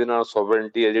ਭਾਰਤ ਦੀ ਇਹਦੇ ਨਾਲ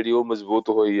ਸੋਵਰਨਟੀ ਹੈ ਜਿਹੜੀ ਉਹ ਮਜ਼ਬੂਤ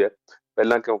ਹੋਈ ਹੈ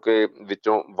ਪਹਿਲਾਂ, ਕਿਉਂਕਿ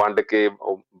ਵਿੱਚੋਂ ਵੰਡ ਕੇ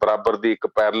ਬਰਾਬਰ ਦੀ ਇੱਕ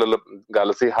ਪੈਰਲਲ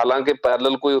ਗੱਲ ਸੀ। ਹਾਲਾਂਕਿ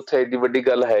ਪੈਰਲਲ ਕੋਈ ਉੱਥੇ ਐਡੀ ਵੱਡੀ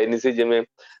ਗੱਲ ਹੈ ਨਹੀਂ ਸੀ, ਜਿਵੇਂ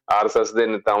RSS ਦੇ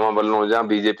ਨੇਤਾਵਾਂ ਵੱਲੋਂ ਜਾਂ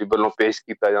ਬੀਜੇਪੀ ਵੱਲੋਂ ਪੇਸ਼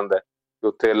ਕੀਤਾ ਜਾਂਦਾ ਹੈ ਕਿ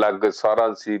ਉੱਥੇ ਅਲੱਗ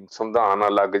ਸਾਰਾ ਸੀ, ਸੰਵਿਧਾਨ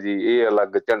ਅਲੱਗ ਜੀ, ਇਹ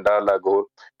ਅਲੱਗ, ਝੰਡਾ ਅਲੱਗ। ਹੋਰ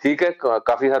ਠੀਕ ਹੈ,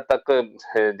 ਕਾਫੀ ਹੱਦ ਤੱਕ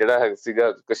ਜਿਹੜਾ ਹੈ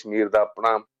ਸੀਗਾ ਕਸ਼ਮੀਰ ਦਾ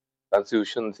ਆਪਣਾ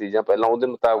ਕੰਸਟੀਟਿਊਸ਼ਨ ਸੀ, ਜਾਂ ਪਹਿਲਾਂ ਉਹਦੇ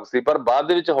ਮੁਤਾਬਕ ਸੀ, ਪਰ ਬਾਅਦ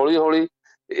ਦੇ ਵਿੱਚ ਹੌਲੀ ਹੌਲੀ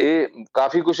ਇਹ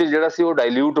ਕਾਫੀ ਕੁਛ ਜਿਹੜਾ ਸੀ ਉਹ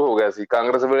ਡਾਇਲਿਊਟ ਹੋ ਗਿਆ ਸੀ,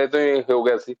 ਕਾਂਗਰਸ ਵੇਲੇ ਤੋਂ ਹੀ ਹੋ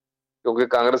ਗਿਆ ਸੀ, ਕਿਉਂਕਿ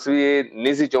ਕਾਂਗਰਸ ਵੀ ਇਹ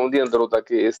ਨਹੀਂ ਸੀ ਚਾਹੁੰਦੀ ਅੰਦਰੋਂ ਤੱਕ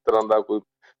ਕਿ ਇਸ ਤਰ੍ਹਾਂ ਦਾ ਕੋਈ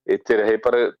ਇੱਥੇ ਰਹੇ।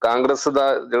 ਪਰ ਕਾਂਗਰਸ ਦਾ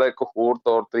ਜਿਹੜਾ ਇੱਕ ਹੋਰ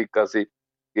ਤੌਰ ਤਰੀਕਾ ਸੀ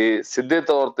ਕਿ ਸਿੱਧੇ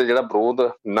ਤੌਰ ਤੇ ਜਿਹੜਾ ਵਿਰੋਧ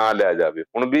ਨਾ ਲਿਆ ਜਾਵੇ।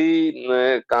 ਹੁਣ ਵੀ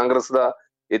ਕਾਂਗਰਸ ਦਾ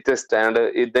ਇੱਥੇ ਸਟੈਂਡ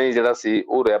ਏਦਾਂ ਹੀ ਜਿਹੜਾ ਸੀ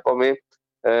ਉਹ ਰਿਹਾ, ਭਾਵੇਂ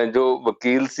ਜੋ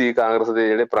ਵਕੀਲ ਸੀ ਕਾਂਗਰਸ ਦੇ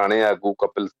ਜਿਹੜੇ ਪੁਰਾਣੇ ਆਗੂ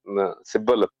ਕਪਿਲ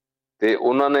ਸਿੱਬਲ, ਤੇ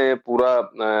ਉਹਨਾਂ ਨੇ ਪੂਰਾ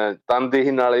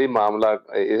ਤਨਦੇਹੀ ਨਾਲ ਇਹ ਮਾਮਲਾ,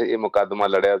 ਇਹ ਮੁਕੱਦਮਾ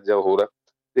ਲੜਿਆ ਜਾਂ ਹੋਰ।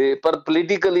 ਤੇ ਪਰ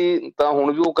ਪੋਲੀਟੀਕਲੀ ਤਾਂ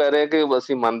ਹੁਣ ਵੀ ਉਹ ਕਹਿ ਰਹੇ ਕਿ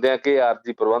ਅਸੀਂ ਮੰਨਦੇ ਹਾਂ ਕਿ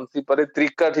ਆਰਜੀ ਪ੍ਰਬੰਧ ਸੀ, ਪਰ ਇਹ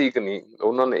ਤਰੀਕਾ ਠੀਕ ਨਹੀਂ।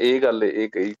 ਉਹਨਾਂ ਨੇ ਇਹ ਗੱਲ ਇਹ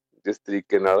ਕਹੀ, ਜਿਸ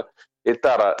ਤਰੀਕੇ ਨਾਲ ਇਹ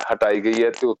ਧਾਰਾ ਹਟਾਈ ਗਈ ਹੈ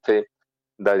ਤੇ ਉੱਥੇ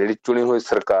ਦਾ ਜਿਹੜੀ ਚੁਣੀ ਹੋਈ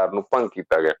ਸਰਕਾਰ ਨੂੰ ਭੰਗ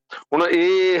ਕੀਤਾ ਗਿਆ। ਹੁਣ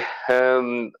ਇਹ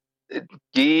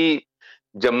ਕੀ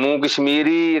ਜੰਮੂ ਕਸ਼ਮੀਰ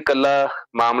ਹੀ ਇਕੱਲਾ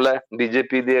ਮਾਮਲਾ ਹੈ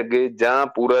ਬੀਜੇਪੀ ਦੇ ਅੱਗੇ, ਜਾਂ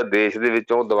ਪੂਰਾ ਦੇਸ਼ ਦੇ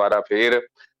ਵਿੱਚੋਂ ਦੁਬਾਰਾ ਫੇਰ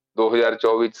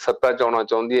 2024 ਚ ਸੱਤਾ ਚਾਉਣਾ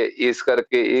ਚਾਹੁੰਦੀ ਹੈ, ਇਸ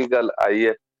ਕਰਕੇ ਇਹ ਗੱਲ ਆਈ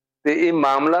ਹੈ। ਤੇ ਇਹ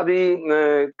ਮਾਮਲਾ ਵੀ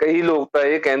ਕਈ ਲੋਕ ਤਾਂ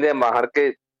ਇਹ ਕਹਿੰਦੇ ਆ ਮਾਹਰ ਕੇ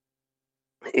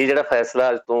ਇਹ ਜਿਹੜਾ ਫੈਸਲਾ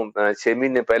ਅੱਜ ਤੋਂ 6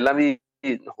 ਮਹੀਨੇ ਪਹਿਲਾਂ ਵੀ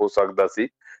ਹੋ ਸਕਦਾ ਸੀ,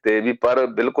 ਤੇ ਵੀ ਪਰ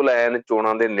ਬਿਲਕੁਲ ਐਨ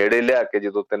ਚੋਣਾਂ ਦੇ ਨੇੜੇ ਲਿਆ ਕੇ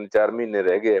ਜਦੋਂ 3-4 ਮਹੀਨੇ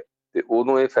ਰਹਿ ਗਏ ਤੇ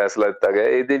ਉਦੋਂ ਇਹ ਫੈਸਲਾ ਦਿੱਤਾ ਗਿਆ।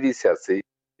 ਇਹਦੇ ਵੀ ਸਿਆਸੀ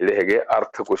ਜਿਹੜੇ ਹੈਗੇ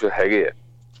ਅਰਥ ਕੁਛ ਹੈਗੇ ਆ।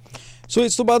 ਸੋ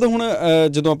ਇਸ ਤੋਂ ਬਾਅਦ ਹੁਣ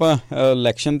ਜਦੋਂ ਆਪਾਂ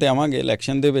ਇਲੈਕਸ਼ਨ 'ਤੇ ਆਵਾਂਗੇ,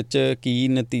 ਇਲੈਕਸ਼ਨ ਦੇ ਵਿੱਚ ਕੀ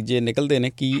ਨਤੀਜੇ ਨਿਕਲਦੇ ਨੇ,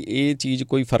 ਕੀ ਇਹ ਚੀਜ਼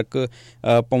ਕੋਈ ਫਰਕ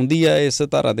ਪਾਉਂਦੀ ਹੈ ਇਸ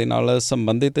ਧਾਰਾ ਦੇ ਨਾਲ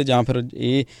ਸੰਬੰਧਿਤ, ਜਾਂ ਫਿਰ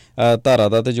ਇਹ ਧਾਰਾ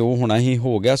ਦਾ ਤਾਂ ਜੋ ਹੋਣਾ ਹੀ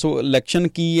ਹੋ ਗਿਆ। ਸੋ ਇਲੈਕਸ਼ਨ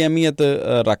ਕੀ ਅਹਿਮੀਅਤ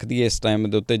ਰੱਖਦੀ ਹੈ ਇਸ ਟਾਈਮ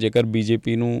ਦੇ ਉੱਤੇ, ਜੇਕਰ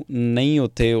ਬੀਜੇਪੀ ਨੂੰ ਨਹੀਂ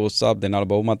ਉੱਥੇ ਉਸ ਹਿਸਾਬ ਦੇ ਨਾਲ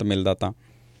ਬਹੁਮਤ ਮਿਲਦਾ ਤਾਂ?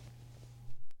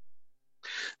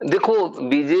 ਦੇਖੋ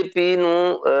ਬੀਜੇਪੀ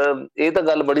ਨੂੰ ਇਹ ਤਾਂ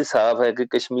ਗੱਲ ਬੜੀ ਸਾਫ਼ ਹੈ ਕਿ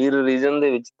ਕਸ਼ਮੀਰ ਰੀਜਨ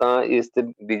ਦੇ ਵਿੱਚ ਤਾਂ ਇਸ ਤੇ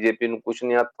ਬੀਜੇਪੀ ਨੂੰ ਕੁਛ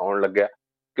ਨਹੀਂ ਹੱਥ ਆਉਣ ਲੱਗਿਆ,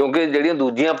 ਕਿਉਂਕਿ ਜਿਹੜੀਆਂ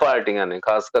ਦੂਜੀਆਂ ਪਾਰਟੀਆਂ ਨੇ,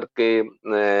 ਖਾਸ ਕਰਕੇ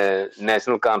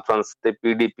ਨੈਸ਼ਨਲ ਕਾਨਫਰੰਸ ਤੇ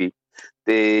PDP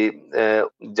ਤੇ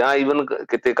ਜਾਂ ਈਵਨ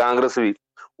ਕਿਤੇ ਕਾਂਗਰਸ ਵੀ,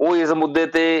 ਉਹ ਇਸ ਮੁੱਦੇ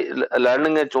ਤੇ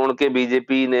ਲੜਨਗੀਆਂ ਚੋਣ ਕੇ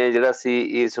ਬੀਜੇਪੀ ਨੇ ਜਿਹੜਾ ਸੀ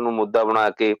ਇਸ ਨੂੰ ਮੁੱਦਾ ਬਣਾ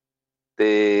ਕੇ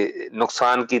ਤੇ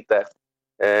ਨੁਕਸਾਨ ਕੀਤਾ,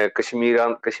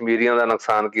 ਕਸ਼ਮੀਰੀਆਂ ਦਾ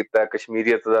ਨੁਕਸਾਨ ਕੀਤਾ,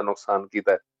 ਕਸ਼ਮੀਰੀਅਤ ਦਾ ਨੁਕਸਾਨ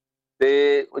ਕੀਤਾ।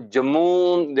 ਤੇ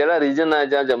ਜੰਮੂ ਜਿਹੜਾ ਰੀਜਨ ਹੈ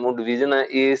ਜਾਂ ਜੰਮੂ ਡਿਵੀਜ਼ਨ ਹੈ,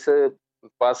 ਇਸ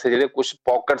ਪਾਸੇ ਜਿਹੜੇ ਕੁਛ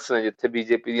ਪਾਕਟਸ ਨੇ ਜਿੱਥੇ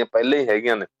ਬੀਜੇਪੀ ਦੀਆਂ ਪਹਿਲਾਂ ਹੀ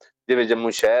ਹੈਗੀਆਂ ਨੇ, ਜਿਵੇਂ ਜੰਮੂ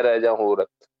ਸ਼ਹਿਰ ਹੈ ਜਾਂ ਹੋਰ,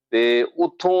 ਤੇ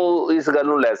ਉੱਥੋਂ ਇਸ ਗੱਲ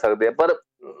ਨੂੰ ਲੈ ਸਕਦੇ ਆ। ਪਰ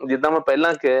ਜਿੱਦਾਂ ਮੈਂ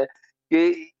ਪਹਿਲਾਂ ਕਿਹਾ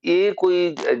ਕਿ ਇਹ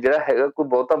ਕੋਈ ਜਿਹੜਾ ਹੈਗਾ ਕੋਈ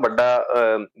ਬਹੁਤਾ ਵੱਡਾ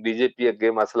ਬੀਜੇਪੀ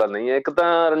ਅੱਗੇ ਮਸਲਾ ਨਹੀਂ ਹੈ। ਇੱਕ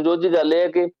ਤਾਂ ਰਣਜੋਤ ਜੀ ਗੱਲ ਇਹ ਹੈ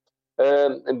ਕਿ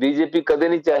ਬੀਜੇਪੀ ਕਦੇ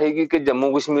ਨਹੀਂ ਚਾਹੇਗੀ ਕਿ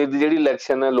ਜੰਮੂ ਕਸ਼ਮੀਰ ਦੀ ਜਿਹੜੀ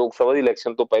ਇਲੈਕਸ਼ਨ ਹੈ ਲੋਕ ਸਭਾ ਦੀ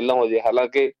ਇਲੈਕਸ਼ਨ ਤੋਂ ਪਹਿਲਾਂ ਹੋ ਜਾਏ।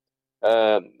 ਹਾਲਾਂਕਿ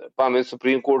ਭਾਵੇਂ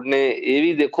ਸੁਪਰੀਮ ਕੋਰਟ ਨੇ ਇਹ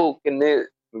ਵੀ ਦੇਖੋ ਕਿੰਨੇ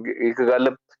ਇੱਕ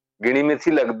ਗੱਲ ਗਿਣੀ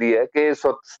ਮਿਥੀ ਲੱਗਦੀ ਹੈ ਕਿ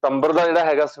ਸਤੰਬਰ ਦਾ ਜਿਹੜਾ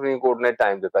ਹੈਗਾ ਸੁਪਰੀਮ ਕੋਰਟ ਨੇ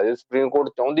ਟਾਈਮ ਦਿੱਤਾ। ਜੇ ਸੁਪਰੀਮ ਕੋਰਟ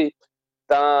ਚਾਹੁੰਦੀ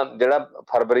ਤਾਂ ਜਿਹੜਾ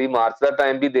ਫਰਵਰੀ ਮਾਰਚ ਦਾ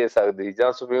ਟਾਈਮ ਵੀ ਦੇ ਸਕਦੀ ਸੀ,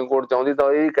 ਜਾਂ ਸੁਪਰੀਮ ਕੋਰਟ ਚਾਹੁੰਦੀ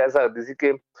ਤਾਂ ਇਹ ਕਹਿ ਸਕਦੀ ਸੀ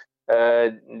ਕਿ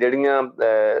ਜਿਹੜੀਆਂ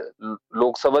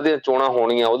ਲੋਕ ਸਭਾ ਦੀਆਂ ਚੋਣਾਂ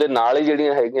ਹੋਣੀਆਂ ਉਹਦੇ ਨਾਲ ਹੀ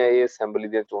ਜਿਹੜੀਆਂ ਹੈਗੀਆਂ ਇਹ ਅਸੈਂਬਲੀ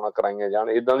ਦੀਆਂ ਚੋਣਾਂ ਕਰਾਈਆਂ ਜਾਣ,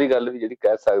 ਏਦਾਂ ਦੀ ਗੱਲ ਵੀ ਜਿਹੜੀ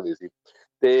ਕਹਿ ਸਕਦੀ ਸੀ।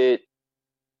 ਤੇ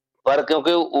ਪਰ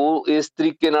ਕਿਉਂਕਿ ਉਹ ਇਸ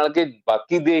ਤਰੀਕੇ ਨਾਲ ਕਿ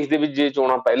ਬਾਕੀ ਦੇਸ਼ ਦੇ ਵਿੱਚ ਜੇ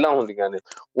ਚੋਣਾਂ ਪਹਿਲਾਂ ਹੁੰਦੀਆਂ ਨੇ,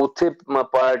 ਉੱਥੇ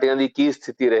ਪਾਰਟੀਆਂ ਦੀ ਕੀ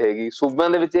ਸਥਿਤੀ ਰਹੇਗੀ, ਸੂਬਿਆਂ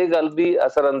ਦੇ ਵਿੱਚ ਇਹ ਗੱਲ ਵੀ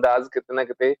ਅਸਰ ਅੰਦਾਜ਼ ਕਿਤੇ ਨਾ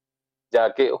ਕਿਤੇ ਜਾ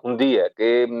ਕੇ ਹੁੰਦੀ ਹੈ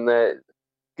ਕਿ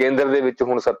ਕੇਂਦਰ ਦੇ ਵਿੱਚ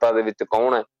ਹੁਣ ਸੱਤਾ ਦੇ ਵਿੱਚ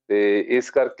ਕੌਣ ਹੈ, ਤੇ ਇਸ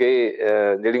ਕਰਕੇ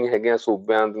ਜਿਹੜੀਆਂ ਹੈਗੀਆਂ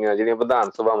ਸੂਬਿਆਂ ਦੀਆਂ ਜਿਹੜੀਆਂ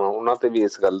ਵਿਧਾਨ ਸਭਾਵਾਂ ਉਹਨਾਂ ਤੇ ਵੀ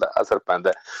ਇਸ ਗੱਲ ਦਾ ਅਸਰ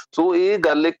ਪੈਂਦਾ। ਸੋ ਇਹ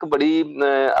ਗੱਲ ਇੱਕ ਬੜੀ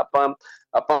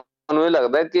ਆਪਾਂ ਨੂੰ ਇਹ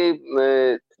ਲੱਗਦਾ ਕਿ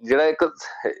ਜਿਹੜਾ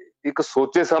ਇੱਕ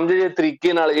ਸੋਚੇ ਸਮਝੇ ਜਿਹੇ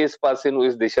ਤਰੀਕੇ ਨਾਲ ਇਸ ਪਾਸੇ ਨੂੰ,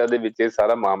 ਇਸ ਦਿਸ਼ਾ ਦੇ ਵਿੱਚ ਇਹ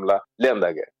ਸਾਰਾ ਮਾਮਲਾ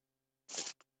ਲਿਆਂਦਾ ਗਿਆ।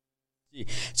 ਜੀ,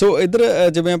 ਸੋ ਇੱਧਰ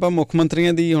ਜਿਵੇਂ ਆਪਾਂ ਮੁੱਖ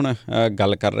ਮੰਤਰੀਆਂ ਦੀ ਹੁਣ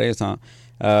ਗੱਲ ਕਰ ਰਹੇ ਸਾਂ,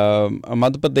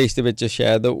 ਮੱਧ ਪ੍ਰਦੇਸ਼ ਦੇ ਵਿੱਚ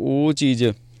ਸ਼ਾਇਦ ਉਹ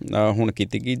ਚੀਜ਼ ਹੁਣ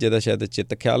ਕੀਤੀ ਗਈ ਜਿਹਦਾ ਸ਼ਾਇਦ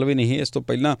ਚਿੱਤ ਖਿਆਲ ਵੀ ਨਹੀਂ। ਇਸ ਤੋਂ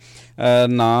ਪਹਿਲਾਂ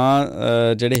ਨਾ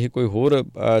ਜਿਹੜੇ ਇਹ ਕੋਈ ਹੋਰ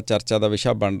ਚਰਚਾ ਦਾ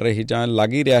ਵਿਸ਼ਾ ਬਣ ਰਹੇ ਸੀ ਜਾਂ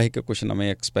ਲੱਗ ਹੀ ਰਿਹਾ ਸੀ ਕਿ ਕੁਛ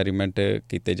ਨਵੇਂ ਐਕਸਪੈਰੀਮੈਂਟ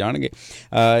ਕੀਤੇ ਜਾਣਗੇ।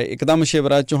 ਇੱਕਦਮ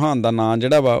ਸ਼ਿਵਰਾਜ ਚੌਹਾਨ ਦਾ ਨਾਂ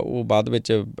ਜਿਹੜਾ ਵਾ ਉਹ ਬਾਅਦ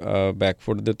ਵਿੱਚ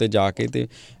ਬੈਕਫੁੱਟ ਦੇ ਉੱਤੇ ਜਾ ਕੇ ਅਤੇ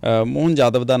ਮੋਹਨ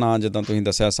ਯਾਦਵ ਦਾ ਨਾਂ ਜਿੱਦਾਂ ਤੁਸੀਂ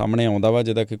ਦੱਸਿਆ ਸਾਹਮਣੇ ਆਉਂਦਾ ਵਾ,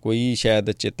 ਜਿਹਦਾ ਕਿ ਕੋਈ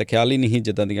ਸ਼ਾਇਦ ਚਿੱਤ ਖਿਆਲ ਹੀ ਨਹੀਂ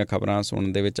ਜਿੱਦਾਂ ਦੀਆਂ ਖਬਰਾਂ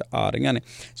ਸੁਣਨ ਦੇ ਵਿੱਚ ਆ ਰਹੀਆਂ ਨੇ।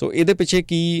 ਸੋ ਇਹਦੇ ਪਿੱਛੇ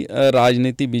ਕੀ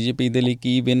ਰਾਜਨੀਤੀ ਬੀਜੇਪੀ ਦੇ ਲਈ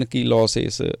ਕੀ ਵਿਨ ਕੀ ਲੋਸ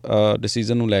ਇਸ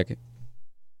ਡਿਸੀਜ਼ਨ ਨੂੰ ਲੈ ਕੇ?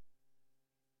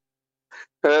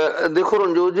 ਦੇਖੋ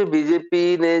ਰਣਜੋਤ ਜੀ,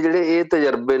 ਬੀਜੇਪੀ ਨੇ ਜਿਹੜੇ ਇਹ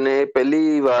ਤਜਰਬੇ ਨੇ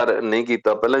ਪਹਿਲੀ ਵਾਰ ਨਹੀਂ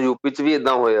ਕੀਤਾ। ਪਹਿਲਾਂ ਯੂਪੀ 'ਚ ਵੀ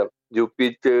ਏਦਾਂ ਹੋਇਆ। ਯੂਪੀ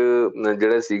 'ਚ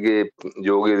ਜਿਹੜੇ ਸੀਗੇ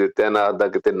ਯੋਗੀ ਆਦਿੱਤਿਆਨਾਥ ਦਾ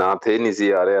ਕਿਤੇ ਨਾਂ ਥੇ ਨਹੀਂ ਸੀ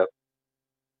ਆ ਰਿਹਾ,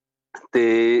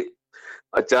 ਤੇ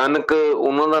ਅਚਾਨਕ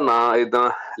ਉਹਨਾਂ ਦਾ ਨਾਂ ਏਦਾਂ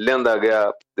ਲਿਆਂਦਾ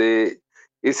ਗਿਆ। ਤੇ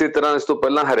ਇਸੇ ਤਰ੍ਹਾਂ ਇਸ ਤੋਂ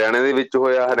ਪਹਿਲਾਂ ਹਰਿਆਣੇ ਦੇ ਵਿੱਚ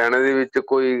ਹੋਇਆ। ਹਰਿਆਣੇ ਦੇ ਵਿੱਚ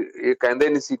ਕੋਈ ਇਹ ਕਹਿੰਦੇ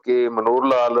ਨਹੀਂ ਸੀ ਕਿ ਮਨੋਹਰ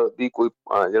ਲਾਲ ਵੀ ਕੋਈ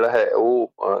ਜਿਹੜਾ ਹੈ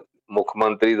ਉਹ ਮੁੱਖ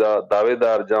ਮੰਤਰੀ ਦਾ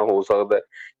ਦਾਅਵੇਦਾਰ ਜਾਂ ਹੋ ਸਕਦਾ,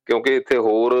 ਕਿਉਂਕਿ ਇੱਥੇ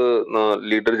ਹੋਰ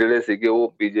ਲੀਡਰ ਜਿਹੜੇ ਸੀਗੇ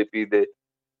ਉਹ ਬੀਜੇਪੀ ਦੇ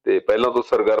ਤੇ ਪਹਿਲਾਂ ਤੋਂ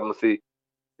ਸਰਗਰਮ ਸੀ।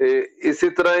 ਤੇ ਇਸੇ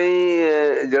ਤਰ੍ਹਾਂ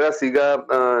ਹੀ ਜਿਹੜਾ ਸੀਗਾ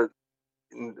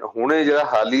ਹੁਣੇ ਜਿਹੜਾ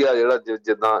ਹਾਲੀਆ ਜਿਹੜਾ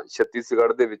ਜਿੱਦਾਂ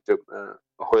ਛੱਤੀਸਗੜ੍ਹ ਦੇ ਵਿੱਚ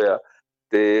ਹੋਇਆ,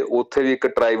 ਤੇ ਉੱਥੇ ਵੀ ਇੱਕ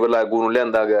ਟਰਾਈਬਲ ਆਗੂ ਨੂੰ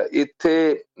ਲਿਆਂਦਾ ਗਿਆ।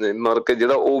 ਇੱਥੇ ਮਤਲਬ ਕਿ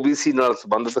ਜਿਹੜਾ OBC ਨਾਲ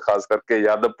ਸੰਬੰਧਿਤ, ਖਾਸ ਕਰਕੇ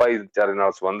ਯਾਦਵ ਭਾਈਚਾਰੇ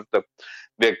ਨਾਲ ਸੰਬੰਧਿਤ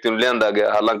ਵਿਅਕਤੀ ਨੂੰ ਲਿਆਂਦਾ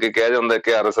ਗਿਆ। ਹਾਲਾਂਕਿ ਕਿਹਾ ਜਾਂਦਾ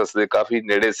ਕਿ RSS ਦੇ ਕਾਫੀ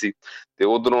ਨੇੜੇ ਸੀ, ਤੇ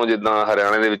ਉਧਰੋਂ ਜਿੱਦਾਂ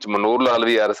ਹਰਿਆਣੇ ਦੇ ਵਿੱਚ ਮਨੋਹਰ ਲਾਲ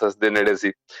ਵੀ RSS ਦੇ ਨੇੜੇ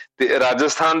ਸੀ। ਤੇ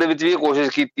ਰਾਜਸਥਾਨ ਦੇ ਵਿੱਚ ਵੀ ਇਹ ਕੋਸ਼ਿਸ਼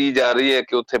ਕੀਤੀ ਜਾ ਰਹੀ ਹੈ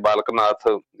ਕਿ ਉੱਥੇ ਬਾਲਕ ਨਾਥ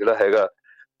ਜਿਹੜਾ ਹੈਗਾ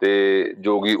ਤੇ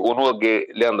ਜੋਗੀ ਉਹਨੂੰ ਅੱਗੇ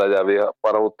ਲਿਆਂਦਾ ਜਾਵੇ,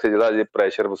 ਪਰ ਉੱਥੇ ਜਿਹੜਾ ਜੇ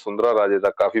ਪ੍ਰੈਸ਼ਰ ਵਸੁੰਧਰਾ ਰਾਜੇ ਦਾ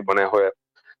ਕਾਫੀ ਬਣਿਆ ਹੋਇਆ।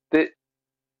 ਤੇ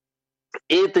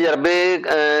ਇਹ ਤਜਰਬੇ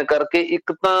ਕਰਕੇ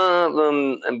ਇੱਕ ਤਾਂ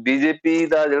ਬੀਜੇਪੀ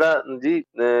ਦਾ ਜਿਹੜਾ ਜੀ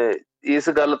ਇਸ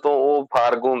ਗੱਲ ਤੋਂ ਉਹ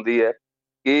ਫਾਰਗ ਹੁੰਦੀ ਹੈ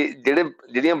ਕਿ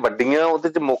ਜਿਹੜੀਆਂ ਵੱਡੀਆਂ ਉਹਦੇ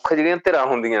ਚ ਮੁੱਖ ਜਿਹੜੀਆਂ ਧਿਰਾਂ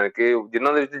ਹੁੰਦੀਆਂ ਕਿ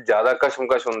ਜਿਨ੍ਹਾਂ ਦੇ ਵਿੱਚ ਜ਼ਿਆਦਾ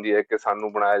ਕਸ਼ਮਕਸ਼ ਹੁੰਦੀ ਹੈ ਕਿ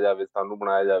ਸਾਨੂੰ ਬਣਾਇਆ ਜਾਵੇ, ਸਾਨੂੰ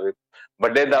ਬਣਾਇਆ ਜਾਵੇ,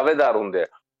 ਵੱਡੇ ਦਾਅਵੇਦਾਰ ਹੁੰਦੇ ਆ,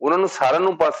 ਉਹਨਾਂ ਨੂੰ ਸਾਰਿਆਂ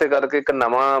ਨੂੰ ਪਾਸੇ ਕਰਕੇ ਇੱਕ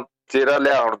ਨਵਾਂ ਚਿਹਰਾ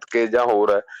ਲਿਆਉਣ ਕੇ ਜਾਂ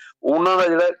ਹੋਰ ਹੈ, ਉਹਨਾਂ ਦਾ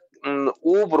ਜਿਹੜਾ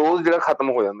ਉਹ ਵਿਰੋਧ ਜਿਹੜਾ ਖਤਮ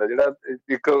ਹੋ ਜਾਂਦਾ, ਜਿਹੜਾ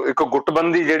ਇੱਕ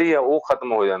ਗੁੱਟਬੰਦੀ ਜਿਹੜੀ ਆ ਉਹ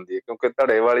ਖਤਮ ਹੋ ਜਾਂਦੀ ਹੈ। ਕਿਉਂਕਿ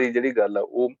ਧੜੇ ਵਾਲੀ ਜਿਹੜੀ ਗੱਲ ਆ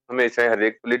ਉਹ ਹਮੇਸ਼ਾ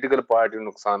ਹਰੇਕ ਪੋਲੀਟੀਕਲ ਪਾਰਟੀ ਨੂੰ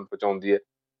ਨੁਕਸਾਨ ਪਹੁੰਚਾਉਂਦੀ ਹੈ,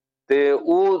 ਤੇ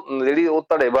ਉਹ ਜਿਹੜੀ ਉਹ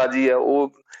ਧੜੇਬਾਜ਼ੀ ਆ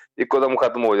ਉਹ ਇੱਕੋ ਦਮ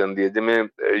ਖਤਮ ਹੋ ਜਾਂਦੀ ਹੈ। ਜਿਵੇਂ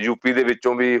ਯੂਪੀ ਦੇ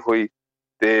ਵਿੱਚੋਂ ਵੀ ਹੋਈ,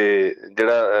 ਤੇ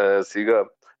ਜਿਹੜਾ ਸੀਗਾ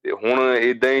ਹੁਣ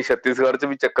ਏਦਾਂ ਹੀ ਛੱਤੀਸਗੜ੍ਹ 'ਚ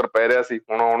ਵੀ ਚੱਕਰ ਪੈ ਰਿਹਾ ਸੀ।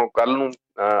 ਹੁਣ ਕੱਲ ਨੂੰ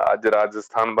ਅੱਜ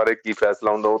ਰਾਜਸਥਾਨ ਬਾਰੇ ਕੀ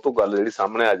ਫੈਸਲਾ ਹੁੰਦਾ ਉਹ ਤੋਂ ਗੱਲ ਜਿਹੜੀ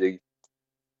ਸਾਹਮਣੇ ਆ ਜਾਏਗੀ।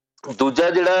 ਦੂਜਾ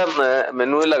ਜਿਹੜਾ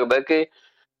ਮੈਨੂੰ ਇਹ ਲੱਗਦਾ ਕਿ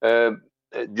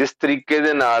ਜਿਸ ਤਰੀਕੇ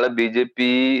ਦੇ ਨਾਲ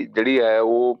ਬੀਜੇਪੀ ਜਿਹੜੀ ਹੈ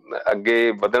ਉਹ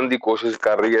ਅੱਗੇ ਵਧਣ ਦੀ ਕੋਸ਼ਿਸ਼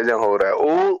ਕਰ ਰਹੀ ਹੈ ਜਾਂ ਹੋਰ ਹੈ,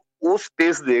 ਉਹ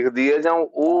ਸਪੇਸ ਦੇਖਦੀ ਹੈ ਜਾਂ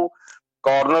ਉਹ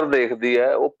ਕਾਰਨਰ ਦੇਖਦੀ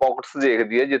ਹੈ, ਉਹ ਪਾਕਟਸ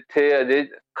ਦੇਖਦੀ ਹੈ ਜਿੱਥੇ ਅਜੇ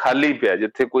ਖਾਲੀ ਪਿਆ,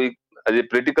 ਜਿੱਥੇ ਕੋਈ ਅਜੇ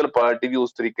ਪੋਲੀਟੀਕਲ ਪਾਰਟੀ ਵੀ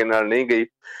ਉਸ ਤਰੀਕੇ ਨਾਲ ਨਹੀਂ ਗਈ।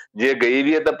 ਜੇ ਗਈ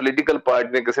ਵੀ ਹੈ ਤਾਂ ਪੋਲੀਟੀਕਲ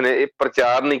ਪਾਰਟੀ ਨੇ ਕਿਸੇ ਨੇ ਇਹ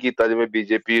ਪ੍ਰਚਾਰ ਨਹੀਂ ਕੀਤਾ ਜਿਵੇਂ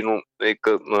ਬੀਜੇਪੀ ਨੂੰ ਇੱਕ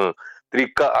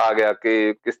ਤਰੀਕਾ ਆ ਗਿਆ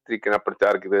ਕਿ ਕਿਸ ਤਰੀਕੇ ਨਾਲ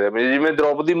ਪ੍ਰਚਾਰ ਕੀਤਾ ਜਾਵੇ। ਜਿਵੇਂ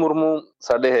ਦ੍ਰੋਪਦੀ ਮੁਰਮੂ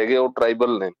ਸਾਡੇ ਹੈਗੇ, ਉਹ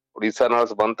ਟਰਾਈਬਲ ਨੇ, ਉੜੀਸਾ ਨਾਲ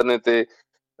ਸੰਬੰਧ ਨੇ, ਤੇ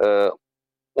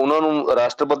ਉਹਨਾਂ ਨੂੰ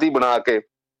ਰਾਸ਼ਟਰਪਤੀ ਬਣਾ ਕੇ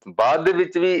ਬਾਅਦ ਦੇ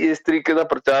ਵਿੱਚ ਵੀ ਇਸ ਤਰੀਕੇ ਦਾ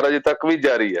ਪ੍ਰਚਾਰ ਅਜੇ ਤੱਕ ਵੀ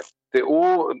ਜਾਰੀ ਹੈ। ਤੇ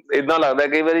ਉਹ ਏਦਾਂ ਲੱਗਦਾ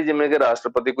ਕਈ ਵਾਰੀ ਜਿਵੇਂ ਕਿ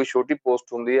ਰਾਸ਼ਟਰਪਤੀ ਕੋਈ ਛੋਟੀ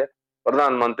ਪੋਸਟ ਹੁੰਦੀ ਹੈ,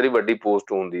 ਪ੍ਰਧਾਨ ਮੰਤਰੀ ਵੱਡੀ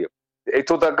ਪੋਸਟ ਹੁੰਦੀ ਹੈ।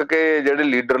 ਇੱਥੋਂ ਤੱਕ ਕਿ ਜਿਹੜੇ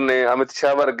ਲੀਡਰ ਨੇ ਅਮਿਤ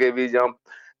ਸ਼ਾਹ ਵਰਗੇ ਵੀ ਜਾਂ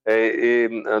ਇਹ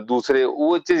ਦੂਸਰੇ,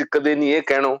 ਉਹ ਝਿਜਕਦੇ ਨਹੀਂ ਇਹ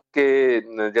ਕਹਿਣੋ ਕਿ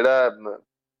ਜਿਹੜਾ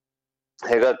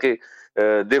ਹੈਗਾ ਕਿ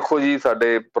ਦੇਖੋ ਜੀ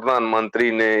ਸਾਡੇ ਪ੍ਰਧਾਨ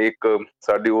ਮੰਤਰੀ ਨੇ ਇੱਕ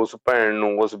ਸਾਡੀ ਉਸ ਭੈਣ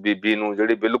ਨੂੰ, ਉਸ ਬੀਬੀ ਨੂੰ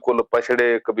ਜਿਹੜੀ ਬਿਲਕੁਲ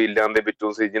ਪਛੜੇ ਕਬੀਲਿਆਂ ਦੇ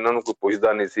ਵਿੱਚੋਂ ਸੀ, ਜਿਨ੍ਹਾਂ ਨੂੰ ਕੋਈ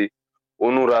ਪੁੱਛਦਾ ਨਹੀਂ ਸੀ,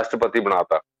 ਉਹਨੂੰ ਰਾਸ਼ਟਰਪਤੀ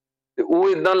ਬਣਾਤਾ। ਤੇ ਉਹ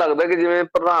ਏਦਾਂ ਲੱਗਦਾ ਕਿ ਜਿਵੇਂ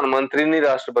ਪ੍ਰਧਾਨ ਮੰਤਰੀ ਨਹੀਂ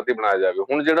ਰਾਸ਼ਟਰਪਤੀ ਬਣਾਇਆ ਜਾਵੇ।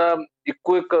 ਹੁਣ ਜਿਹੜਾ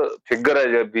ਇੱਕੋ ਇੱਕ ਫਿਗਰ ਹੈ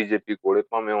ਜਿਹੜਾ ਬੀਜੇਪੀ ਕੋਲੇ,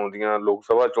 ਭਾਵੇਂ ਆਉਂਦੀਆਂ ਲੋਕ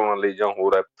ਸਭਾ ਚੋਣਾਂ ਲਈ ਜਾਂ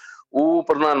ਹੋਰ ਹੈ, ਉਹ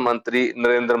ਪ੍ਰਧਾਨ ਮੰਤਰੀ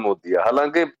ਨਰਿੰਦਰ ਮੋਦੀ ਆ।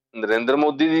 ਹਾਲਾਂਕਿ ਨਰਿੰਦਰ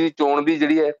ਮੋਦੀ ਦੀ ਚੋਣ ਵੀ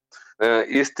ਜਿਹੜੀ ਹੈ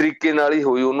ਇਸ ਤਰੀਕੇ ਨਾਲ ਹੀ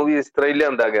ਹੋਈ, ਉਹਨੂੰ ਵੀ ਇਸ ਤਰ੍ਹਾਂ ਹੀ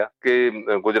ਲਿਆਂਦਾ ਗਿਆ ਕਿ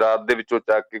ਗੁਜਰਾਤ ਦੇ ਵਿੱਚੋਂ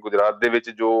ਚੱਕ ਕੇ, ਗੁਜਰਾਤ ਦੇ ਵਿੱਚ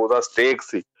ਜੋ ਉਹਦਾ ਸਟੇਕ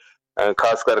ਸੀ,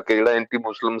 ਖਾਸ ਕਰਕੇ ਜਿਹੜਾ ਐਂਟੀ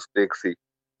ਮੁਸਲਿਮ ਸਟੇਕ ਸੀ,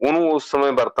 ਉਹਨੂੰ ਉਸ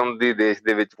ਸਮੇਂ ਵਰਤਣ ਦੀ ਦੇਸ਼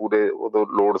ਦੇ ਵਿੱਚ ਪੂਰੇ ਉਦੋਂ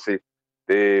ਲੋੜ ਸੀ।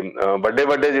 ਤੇ ਵੱਡੇ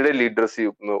ਵੱਡੇ ਜਿਹੜੇ ਲੀਡਰ ਸੀ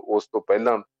ਉਸ ਤੋਂ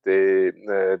ਪਹਿਲਾਂ, ਤੇ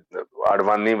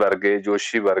ਆਡਵਾਨੀ ਵਰਗੇ,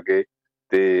 ਜੋਸ਼ੀ ਵਰਗੇ,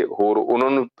 ਤੇ ਹੋਰ ਉਹਨਾਂ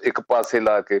ਨੂੰ ਇੱਕ ਪਾਸੇ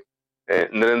ਲਾ ਕੇ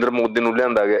ਨਰਿੰਦਰ ਮੋਦੀ ਨੂੰ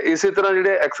ਲਿਆਂਦਾ ਗਿਆ। ਇਸੇ ਤਰ੍ਹਾਂ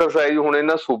ਜਿਹੜੇ ਐਕਸਰਸਾਈਜ਼ ਹੁਣ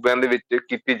ਇਹਨਾਂ ਸੂਬਿਆਂ ਦੇ ਵਿੱਚ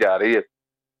ਕੀਤੀ ਜਾ ਰਹੀ ਹੈ,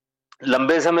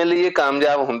 ਲੰਬੇ ਸਮੇਂ ਲਈ ਇਹ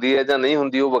ਕਾਮਯਾਬ ਹੁੰਦੀ ਹੈ ਜਾਂ ਨਹੀਂ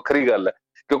ਹੁੰਦੀ ਉਹ ਵੱਖਰੀ ਗੱਲ ਹੈ।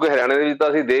 ਕਿਉਂਕਿ ਹਰਿਆਣੇ ਦੇ ਵਿੱਚ ਤਾਂ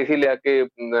ਅਸੀਂ ਦੇਖ ਹੀ ਲਿਆ ਕਿ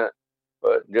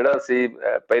ਜਿਹੜਾ ਸੀ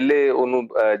ਪਹਿਲੇ ਉਹਨੂੰ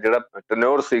ਜਿਹੜਾ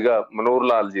ਟਨਿਓਰ ਸੀਗਾ ਮਨੋਹਰ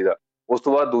ਲਾਲ ਜੀ ਦਾ, ਉਸ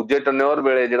ਤੋਂ ਬਾਅਦ ਦੂਜੇ ਟਨਿਓਰ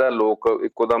ਵੇਲੇ ਜਿਹੜਾ ਲੋਕ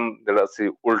ਇੱਕੋ ਦਮ ਜਿਹੜਾ ਸੀ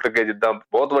ਉਲਟ ਕੇ, ਜਿੱਦਾਂ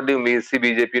ਬਹੁਤ ਵੱਡੀ ਉਮੀਦ ਸੀ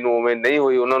ਬੀਜੇਪੀ ਨੂੰ ਉਵੇਂ ਨਹੀਂ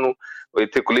ਹੋਈ, ਉਹਨਾਂ ਨੂੰ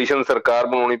ਇੱਥੇ ਕੋਲੀਸ਼ਨ ਸਰਕਾਰ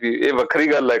ਬਣਾਉਣੀ ਪਈ। ਇਹ ਵੱਖਰੀ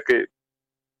ਗੱਲ ਹੈ ਕਿ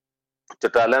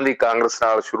ਚਟਾਲਿਆਂ ਦੀ ਕਾਂਗਰਸ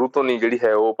ਨਾਲ ਸ਼ੁਰੂ ਤੋਂ ਨਹੀਂ ਜਿਹੜੀ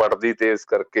ਹੈ ਉਹ ਪੜਦੀ, ਤੇ ਇਸ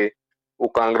ਕਰਕੇ ਉਹ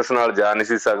ਕਾਂਗਰਸ ਨਾਲ ਜਾ ਨਹੀਂ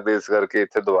ਸੀ ਸਕਦੇ, ਇਸ ਕਰਕੇ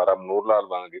ਇੱਥੇ ਦੁਬਾਰਾ ਮਨੋਹਰ ਲਾਲ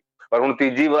ਬਣ ਗਏ। ਪਰ ਹੁਣ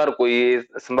ਤੀਜੀ ਵਾਰ ਕੋਈ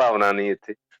ਇਹ ਸੰਭਾਵਨਾ ਨਹੀਂ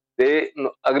ਇੱਥੇ। ਤੇ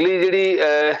ਅਗਲੀ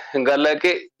ਜਿਹੜੀ ਗੱਲ ਹੈ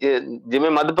ਕਿ ਜਿਵੇਂ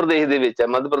ਮੱਧ ਪ੍ਰਦੇਸ਼ ਦੇ ਵਿੱਚ ਹੈ,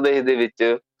 ਮੱਧ ਪ੍ਰਦੇਸ਼ ਦੇ ਵਿੱਚ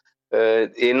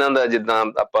ਇਹਨਾਂ ਦਾ ਜਿੱਦਾਂ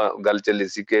ਆਪਾਂ ਗੱਲ ਚੱਲੀ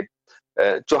ਸੀ ਕਿ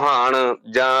ਚੌਹਾਨ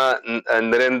ਜਾਂ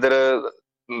ਨਰਿੰਦਰ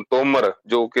ਤੋਮਰ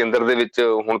ਜੋ ਕੇਂਦਰ ਦੇ ਵਿੱਚ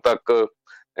ਹੁਣ ਤੱਕ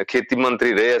ਖੇਤੀ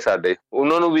ਮੰਤਰੀ ਰਹੇ ਆ ਸਾਡੇ,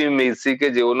 ਉਹਨਾਂ ਨੂੰ ਵੀ ਉਮੀਦ ਸੀ ਕਿ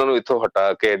ਜੇ ਉਹਨਾਂ ਨੂੰ ਇੱਥੋਂ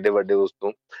ਹਟਾ ਕੇ ਐਡੇ ਵੱਡੇ ਉਸ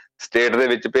ਤੋਂ ਸਟੇਟ ਦੇ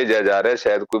ਵਿੱਚ ਭੇਜਿਆ ਜਾ ਰਿਹਾ,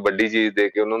 ਸ਼ਾਇਦ ਕੋਈ ਵੱਡੀ ਚੀਜ਼ ਦੇ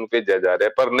ਕੇ ਉਹਨਾਂ ਨੂੰ ਭੇਜਿਆ ਜਾ ਰਿਹਾ,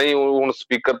 ਪਰ ਨਹੀਂ, ਉਹ ਹੁਣ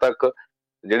ਸਪੀਕਰ ਤੱਕ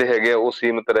ਜਿਹੜੇ ਹੈਗੇ ਆ ਉਹ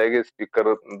ਸੀਮਿਤ ਰਹਿ ਗਏ।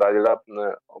 ਸਪੀਕਰ ਦਾ ਜਿਹੜਾ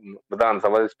ਵਿਧਾਨ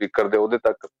ਸਭਾ ਦੇ ਸਪੀਕਰ ਦੇ ਉਹਦੇ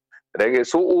ਤੱਕ ਰਹਿ ਗਏ।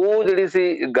 ਸੋ ਉਹ ਜਿਹੜੀ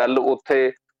ਸੀ ਗੱਲ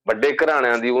ਉੱਥੇ ਵੱਡੇ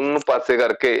ਘਰਾਣਿਆਂ ਦੀ, ਉਹਨਾਂ ਨੂੰ ਪਾਸੇ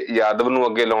ਕਰਕੇ ਯਾਦਵ ਨੂੰ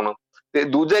ਅੱਗੇ ਲਾਉਣਾ। ਤੇ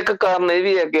ਦੂਜਾ ਇੱਕ ਕਾਰਨ ਇਹ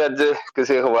ਵੀ ਹੈ ਕਿ ਅੱਜ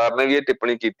ਕਿਸੇ ਅਖਬਾਰ ਨੇ ਵੀ ਇਹ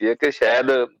ਟਿੱਪਣੀ ਕੀਤੀ ਹੈ ਕਿ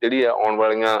ਸ਼ਾਇਦ ਜਿਹੜੀ ਆ ਆਉਣ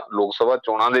ਵਾਲੀਆਂ ਲੋਕ ਸਭਾ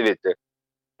ਚੋਣਾਂ ਦੇ ਵਿੱਚ,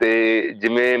 ਤੇ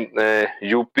ਜਿਵੇਂ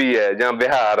ਯੂਪੀ ਹੈ ਜਾਂ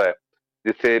ਬਿਹਾਰ ਹੈ,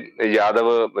 ਜਿੱਥੇ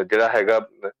ਯਾਦਵ ਜਿਹੜਾ ਹੈਗਾ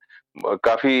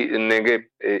ਕਾਫੀ ਨੇਗੇ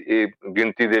ਇਹ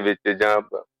ਗਿਣਤੀ ਦੇ ਵਿੱਚ, ਜਾਂ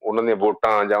ਉਹਨਾਂ ਦੀਆਂ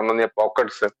ਵੋਟਾਂ ਜਾਂ ਉਹਨਾਂ ਦੀਆਂ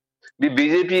ਪਾਕਟਸ, ਵੀ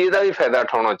ਬੀਜੇਪੀ ਇਹਦਾ ਵੀ ਫਾਇਦਾ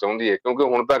ਉਠਾਉਣਾ ਚਾਹੁੰਦੀ ਹੈ। ਕਿਉਂਕਿ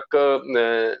ਹੁਣ ਤੱਕ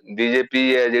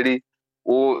ਬੀਜੇਪੀ ਹੈ ਜਿਹੜੀ,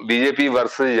 ਉਹ ਬੀਜੇਪੀ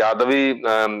ਵਰਸਸ ਯਾਦਵ ਹੀ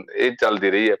ਇਹ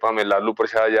ਚੱਲਦੀ ਰਹੀ ਹੈ, ਭਾਵੇਂ ਲਾਲੂ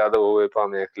ਪ੍ਰਸਾਦ ਯਾਦਵ ਹੋਵੇ,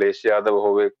 ਭਾਵੇਂ ਅਖਿਲੇਸ਼ ਯਾਦਵ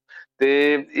ਹੋਵੇ।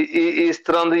 ਤੇ ਇਸ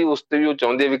ਤਰ੍ਹਾਂ ਦੀ ਉਸ ਤੇ ਵੀ ਉਹ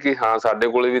ਚਾਹੁੰਦੇ ਵੀ ਕਿ ਹਾਂ ਸਾਡੇ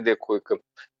ਕੋਲੇ ਵੀ ਦੇਖੋ ਇੱਕ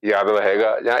ਯਾਦਵ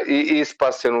ਹੈਗਾ, ਜਾਂ ਇਸ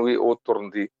ਪਾਸੇ ਨੂੰ ਵੀ ਉਹ ਤੁਰਨ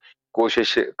ਦੀ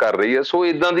ਕੋਸ਼ਿਸ਼ ਕਰ ਰਹੀ ਹੈ। ਸੋ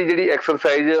ਇਦਾਂ ਦੀ ਜਿਹੜੀ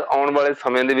ਐਕਸਰਸਾਈਜ਼ ਆਉਣ ਵਾਲੇ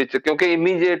ਸਮੇਂ ਦੇ ਵਿੱਚ, ਕਿਉਂਕਿ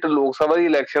ਇਮੀਡੀਏਟ ਲੋਕ ਸਭਾ ਦੀ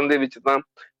ਇਲੈਕਸ਼ਨ ਦੇ ਵਿੱਚ ਤਾਂ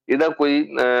ਇਹਦਾ ਕੋਈ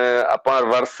ਆਪਾਂ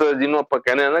ਰਿਵਰਸ ਜਿਹਨੂੰ ਆਪਾਂ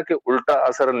ਕਹਿੰਦੇ ਆ ਨਾ ਕਿ ਉਲਟਾ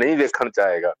ਅਸਰ ਨਹੀਂ ਵੇਖਣ ਚ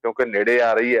ਆਏਗਾ, ਕਿਉਂਕਿ ਨੇੜੇ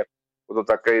ਆ ਰਹੀ ਹੈ। ਉਦੋਂ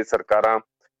ਤੱਕ ਇਹ ਸਰਕਾਰਾਂ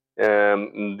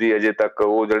ਦੀ ਅਜੇ ਤੱਕ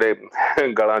ਉਹ ਜਿਹੜੇ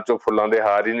ਗਲਾਂ ਚੋਂ ਫੁੱਲਾਂ ਦੇ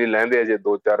ਹਾਰ ਹੀ ਨਹੀਂ ਲੈਂਦੇ ਅਜੇ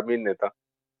 2-4 ਮਹੀਨੇ ਤਾਂ,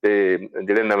 ਤੇ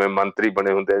ਜਿਹੜੇ ਨਵੇਂ ਮੰਤਰੀ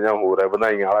ਬਣੇ ਹੁੰਦੇ ਜਾਂ ਹੋਰ ਹੈ,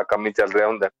 ਵਧਾਈਆਂ ਵਾਲਾ ਕੰਮ ਹੀ ਚੱਲ ਰਿਹਾ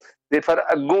ਹੁੰਦਾ। ਤੇ ਫਿਰ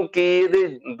ਅੱਗੋਂ ਕੀ ਇਹਦੇ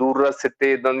ਦੂਰ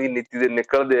ਸਿੱਟੇ ਇਦਾਂ ਦੀ ਨੀਤੀ ਦੇ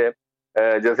ਨਿਕਲਦੇ ਆ,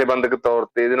 ਜਥੇਬੰਦਕ ਤੌਰ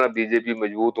ਤੇ ਇਹਦੇ ਨਾਲ ਬੀਜੇਪੀ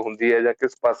ਮਜ਼ਬੂਤ ਹੁੰਦੀ ਹੈ ਜਾਂ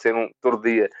ਕਿਸ ਪਾਸੇ ਨੂੰ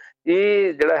ਤੁਰਦੀ ਹੈ,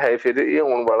 ਇਹ ਜਿਹੜਾ ਹੈ ਫਿਰ ਇਹ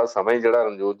ਆਉਣ ਵਾਲਾ ਸਮਾਂ ਹੀ ਜਿਹੜਾ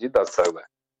ਰਣਜੋਤ ਜੀ ਦੱਸ ਸਕਦਾ।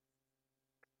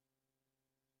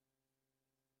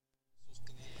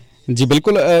 ਜੀ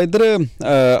ਬਿਲਕੁਲ। ਇੱਧਰ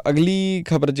ਅਗਲੀ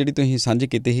ਖਬਰ ਜਿਹੜੀ ਤੁਸੀਂ ਸਾਂਝੀ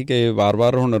ਕੀਤੀ ਸੀ ਕਿ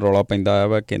ਵਾਰ-ਵਾਰ ਹੁਣ ਰੌਲਾ ਪੈਂਦਾ ਆਇਆ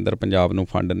ਵਾ ਕੇਂਦਰ ਪੰਜਾਬ ਨੂੰ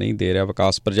ਫੰਡ ਨਹੀਂ ਦੇ ਰਿਹਾ,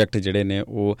 ਵਿਕਾਸ ਪ੍ਰੋਜੈਕਟ ਜਿਹੜੇ ਨੇ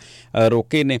ਉਹ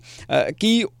ਰੋਕੇ ਨੇ।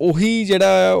 ਕੀ ਉਹੀ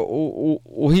ਜਿਹੜਾ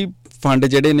ਉਹੀ ਫੰਡ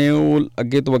ਜਿਹੜੇ ਨੇ ਉਹ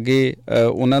ਅੱਗੇ ਤੋਂ ਅੱਗੇ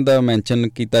ਉਹਨਾਂ ਦਾ ਮੈਂਸ਼ਨ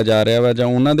ਕੀਤਾ ਜਾ ਰਿਹਾ ਵਾ, ਜਾਂ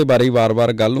ਉਹਨਾਂ ਦੇ ਬਾਰੇ ਹੀ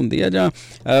ਵਾਰ-ਵਾਰ ਗੱਲ ਹੁੰਦੀ ਆ, ਜਾਂ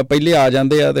ਪਹਿਲੇ ਆ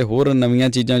ਜਾਂਦੇ ਆ ਤੇ ਹੋਰ ਨਵੀਆਂ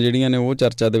ਚੀਜ਼ਾਂ ਜਿਹੜੀਆਂ ਨੇ ਉਹ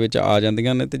ਚਰਚਾ ਦੇ ਵਿੱਚ ਆ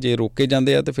ਜਾਂਦੀਆਂ ਨੇ, ਤੇ ਜੇ ਰੋਕੇ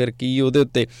ਜਾਂਦੇ ਆ ਤੇ ਫਿਰ ਕੀ ਉਹਦੇ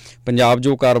ਉੱਤੇ ਪੰਜਾਬ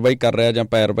ਜੋ ਕਾਰਵਾਈ ਕਰ ਰਿਹਾ ਜਾਂ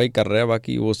ਪੈਰਵਾਈ ਕਰ ਰਿਹਾ ਵਾ,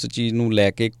 ਕਿ ਉਸ ਚੀਜ਼ ਨੂੰ ਲੈ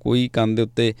ਕੇ ਕੋਈ ਕੰਨ ਦੇ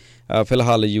ਉੱਤੇ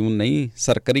ਫਿਲਹਾਲ ਯੂਨ ਨਹੀਂ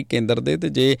ਸਰਕਾਰੀ ਕੇਂਦਰ ਦੇ, ਤੇ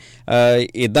ਜੇ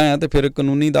ਇੱਦਾਂ ਆ ਤੇ ਫਿਰ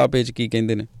ਕਾਨੂੰਨੀ ਦਾਅ ਪੇਚ ਕੀ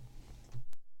ਕਹਿੰਦੇ ਨੇ?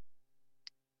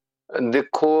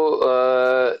 ਦੇਖੋ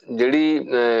ਜਿਹੜੀ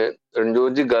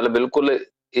ਰਣਜੋਤ ਜੀ ਗੱਲ ਬਿਲਕੁਲ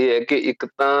ਇਹ ਹੈ ਕਿ ਇੱਕ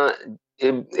ਤਾਂ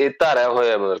ਇਹ ਧਾਰਿਆ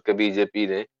ਹੋਇਆ ਮਤਲਬ ਕਿ ਬੀਜੇਪੀ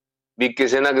ਨੇ ਵੀ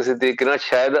ਕਿਸੇ ਨਾ ਕਿਸੇ ਤਰੀਕੇ ਨਾਲ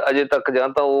ਸ਼ਾਇਦ ਅਜੇ ਤੱਕ, ਜਾਂ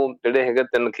ਤਾਂ ਉਹ ਜਿਹੜੇ ਹੈਗੇ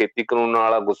 3 ਖੇਤੀ ਕਾਨੂੰਨਾਂ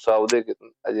ਵਾਲਾ ਗੁੱਸਾ ਉਹਦੇ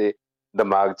ਅਜੇ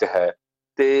ਦਿਮਾਗ 'ਚ ਹੈ,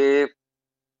 ਤੇ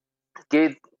ਕਿ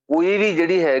ਕੋਈ ਵੀ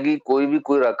ਜਿਹੜੀ ਹੈਗੀ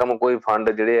ਕੋਈ ਰਕਮ, ਕੋਈ ਫੰਡ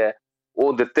ਜਿਹੜੇ ਹੈ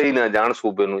ਉਹ ਦਿੱਤੇ ਹੀ ਨਾ ਜਾਣ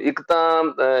ਸੂਬੇ ਨੂੰ। ਇੱਕ ਤਾਂ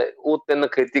ਉਹ 3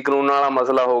 ਖੇਤੀ ਕਾਨੂੰਨਾਂ ਵਾਲਾ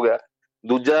ਮਸਲਾ ਹੋ ਗਿਆ।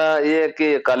 ਦੂਜਾ ਇਹ ਹੈ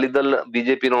ਕਿ ਅਕਾਲੀ ਦਲ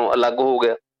ਬੀਜੇਪੀ ਨੂੰ ਅਲੱਗ ਹੋ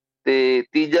ਗਿਆ, ਤੇ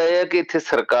ਤੀਜਾ ਇਹ ਹੈ ਕਿ ਇੱਥੇ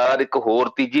ਸਰਕਾਰ ਇੱਕ ਹੋਰ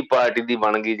ਤੀਜੀ ਪਾਰਟੀ ਦੀ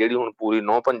ਬਣ ਗਈ, ਜਿਹੜੀ ਹੁਣ ਪੂਰੀ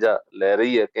ਨਹੁੰ ਪੰਜਾ ਲੈ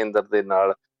ਰਹੀ ਹੈ ਕੇਂਦਰ ਦੇ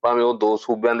ਨਾਲ, ਭਾਵੇਂ ਉਹ 2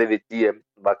 ਸੂਬਿਆਂ ਦੇ ਵਿੱਚ ਹੀ ਹੈ,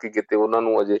 ਬਾਕੀ ਕਿਤੇ ਉਹਨਾਂ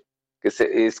ਨੂੰ ਅਜੇ ਕਿਸੇ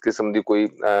ਇਸ ਕਿਸਮ ਦੀ ਕੋਈ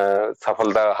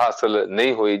ਸਫਲਤਾ ਹਾਸਲ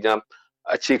ਨਹੀਂ ਹੋਈ, ਜਾਂ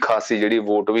ਅੱਛੀ ਖਾਸੀ ਜਿਹੜੀ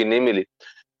ਵੋਟ ਵੀ ਨਹੀਂ ਮਿਲੀ।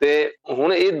 ਤੇ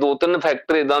ਹੁਣ ਇਹ 2-3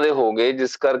 ਫੈਕਟਰ ਏਦਾਂ ਦੇ ਹੋ ਗਏ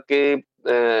ਜਿਸ ਕਰਕੇ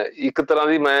ਇੱਕ ਤਰ੍ਹਾਂ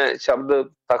ਦੀ ਮੈਂ ਸ਼ਬਦ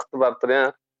ਸਖਤ ਵਰਤ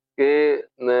ਰਿਹਾ ਕਿ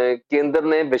ਕੇਂਦਰ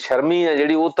ਨੇ ਬੇਸ਼ਰਮੀ ਹੈ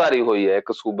ਜਿਹੜੀ ਉਹ ਧਾਰੀ ਹੋਈ ਹੈ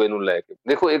ਇੱਕ ਸੂਬੇ ਨੂੰ ਲੈ ਕੇ।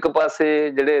 ਦੇਖੋ ਇੱਕ ਪਾਸੇ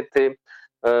ਜਿਹੜੇ ਇੱਥੇ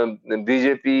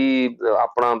ਬੀਜੇਪੀ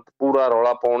ਆਪਣਾ ਪੂਰਾ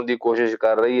ਰੌਲਾ ਪਾਉਣ ਦੀ ਕੋਸ਼ਿਸ਼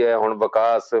ਕਰ ਰਹੀ ਹੈ, ਹੁਣ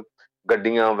ਵਿਕਾਸ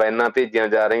ਗੱਡੀਆਂ ਵੈਨਾਂ ਭੇਜੀਆਂ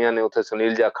ਜਾ ਰਹੀਆਂ ਨੇ, ਉੱਥੇ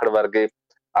ਸੁਨੀਲ ਜਾਖੜ ਵਰਗੇ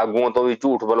ਆਗੂਆਂ ਤੋਂ ਵੀ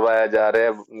ਝੂਠ ਬੁਲਵਾਇਆ ਜਾ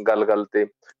ਰਿਹਾ ਗੱਲ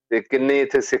ਤੇ ਕਿੰਨੇ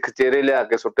ਇੱਥੇ ਸਿੱਖ ਚਿਹਰੇ ਲਿਆ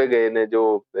ਕੇ ਸੁੱਟੇ ਗਏ ਨੇ ਜੋ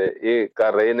ਇਹ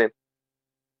ਕਰ ਰਹੇ ਨੇ।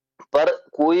 ਪਰ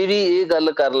ਕੋਈ ਵੀ ਇਹ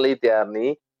ਗੱਲ ਕਰਨ ਲਈ ਤਿਆਰ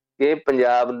ਨਹੀਂ ਕਿ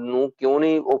ਪੰਜਾਬ ਨੂੰ ਕਿਉਂ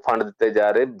ਨਹੀਂ ਉਹ ਫੰਡ ਦਿੱਤੇ ਜਾ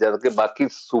ਰਹੇ ਜਦ ਕਿ ਬਾਕੀ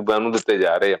ਸੂਬਿਆਂ ਨੂੰ ਦਿੱਤੇ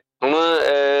ਜਾ ਰਹੇ ਆ। ਹੁਣ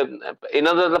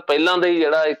ਇਹਨਾਂ ਦਾ ਤਾਂ ਪਹਿਲਾਂ ਦਾ ਹੀ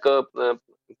ਜਿਹੜਾ ਇੱਕ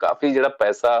ਕਾਫੀ ਜਿਹੜਾ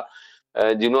ਪੈਸਾ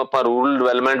ਜਿਹਨੂੰ ਆਪਾਂ ਰੂਰਲ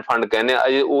ਡਿਵੈਲਪਮੈਂਟ ਫੰਡ ਕਹਿੰਦੇ ਆ,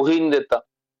 ਅਜੇ ਉਹੀ ਨਹੀਂ ਦਿੱਤਾ।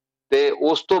 ਤੇ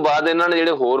ਉਸ ਤੋਂ ਬਾਅਦ ਇਹਨਾਂ ਨੇ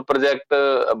ਜਿਹੜੇ ਹੋਰ ਪ੍ਰੋਜੈਕਟ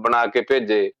ਬਣਾ ਕੇ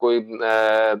ਭੇਜੇ, ਕੋਈ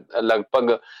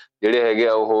ਲਗਭਗ ਜਿਹੜੇ ਹੈਗੇ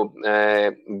ਆ ਉਹ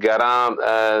 11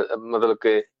 ਮਤਲਬ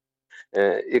ਕਿ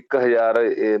 1000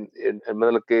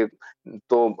 ਮਤਲਬ ਕਿ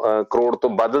ਤੋਂ ਕਰੋੜ ਤੋਂ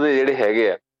ਵੱਧ ਦੇ ਜਿਹੜੇ ਹੈਗੇ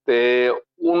ਆ। ਤੇ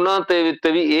ਉਹਨਾਂ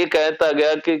ਤੇ ਵੀ ਇਹ ਕਹਿ ਦਿੱਤਾ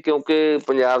ਗਿਆ ਕਿ ਕਿਉਂਕਿ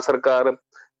ਪੰਜਾਬ ਸਰਕਾਰ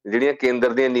ਜਿਹੜੀਆਂ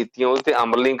ਕੇਂਦਰ ਦੀਆਂ ਨੀਤੀਆਂ ਉਹਦੇ ਤੇ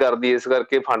ਅਮਲ ਨਹੀਂ ਕਰਦੀ, ਇਸ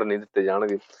ਕਰਕੇ ਫੰਡ ਨਹੀਂ ਦਿੱਤੇ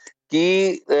ਜਾਣਗੇ।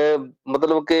 ਕੀ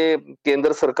ਮਤਲਬ ਕਿ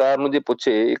ਕੇਂਦਰ ਸਰਕਾਰ ਨੂੰ ਜੇ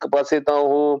ਪੁੱਛੇ, ਇੱਕ ਪਾਸੇ ਤਾਂ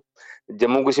ਉਹ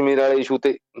ਜੰਮੂ ਕਸ਼ਮੀਰ ਵਾਲੇ ਇਸ਼ੂ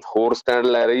ਤੇ ਹੋਰ ਸਟੈਂਡ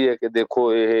ਲੈ ਰਹੀ ਹੈ ਕਿ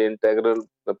ਦੇਖੋ ਇਹ ਇੰਟੈਗਰਲ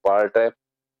ਪਾਰਟ ਹੈ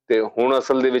ਤੇ ਹੁਣ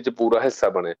ਅਸਲ ਦੇ ਵਿੱਚ ਪੂਰਾ ਹਿੱਸਾ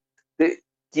ਬਣੇ, ਤੇ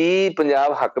ਕੀ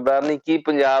ਪੰਜਾਬ ਹੱਕਦਾਰ ਨਹੀਂ? ਕੀ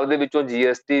ਪੰਜਾਬ ਦੇ ਵਿੱਚੋਂ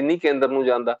GST ਨਹੀਂ ਕੇਂਦਰ ਨੂੰ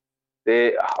ਜਾਂਦਾ? ਤੇ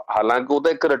ਹਾਲਾਂਕਿ ਉਹ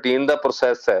ਤਾਂ ਇੱਕ ਰੂਟੀਨ ਦਾ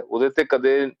ਪ੍ਰੋਸੈਸ ਹੈ, ਉਹਦੇ ਤੇ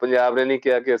ਕਦੇ ਪੰਜਾਬ ਨੇ ਨਹੀਂ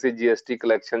ਕਿਹਾ ਕਿ ਅਸੀਂ GST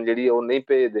ਕਲੈਕਸ਼ਨ ਜਿਹੜੀ ਉਹ ਨਹੀਂ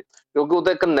ਭੇਜਦੇ, ਕਿਉਂਕਿ ਉਹ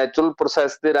ਤਾਂ ਇੱਕ ਨੈਚੁਰਲ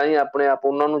ਪ੍ਰੋਸੈਸ ਦੇ ਰਾਹੀਂ ਆਪਣੇ ਆਪ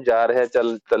ਉਹਨਾਂ ਨੂੰ ਜਾ ਰਿਹਾ,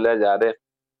 ਚੱਲਿਆ ਜਾ ਰਿਹਾ।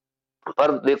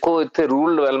 ਪਰ ਦੇਖੋ ਇੱਥੇ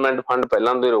ਰੂਰਲ ਡਿਵੈਲਪਮੈਂਟ ਫੰਡ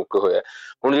ਪਹਿਲਾਂ ਤੋਂ ਹੀ ਰੋਕੇ ਹੋਇਆ।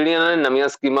 ਹੁਣ ਜਿਹੜੀਆਂ ਇਹਨਾਂ ਨੇ ਨਵੀਆਂ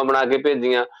ਸਕੀਮਾਂ ਬਣਾ ਕੇ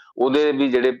ਭੇਜੀਆਂ, ਉਹਦੇ ਵੀ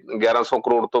ਜਿਹੜੇ 1100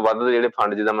 ਕਰੋੜ ਤੋਂ ਵੱਧ ਦੇ ਜਿਹੜੇ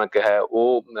ਫੰਡ ਜਿੱਦਾਂ ਮੈਂ ਕਿਹਾ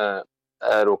ਉਹ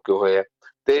ਰੋਕੇ ਹੋਏ ਆ।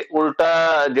 ਤੇ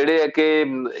ਉਲਟਾ ਜਿਹੜੇ ਹੈ ਕਿ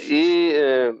ਇਹ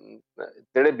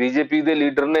ਜਿਹੜੇ BJP ਦੇ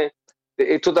ਲੀਡਰ ਨੇ, ਤੇ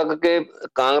ਇੱਥੋਂ ਤੱਕ ਕਿ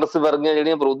ਕਾਂਗਰਸ ਵਰਗੀਆਂ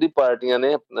ਜਿਹੜੀਆਂ ਵਿਰੋਧੀ ਪਾਰਟੀਆਂ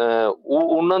ਨੇ,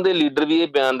 ਉਹਨਾਂ ਦੇ ਲੀਡਰ ਵੀ ਇਹ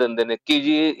ਬਿਆਨ ਦਿੰਦੇ ਨੇ ਕਿ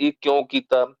ਜੀ ਇਹ ਕਿਉਂ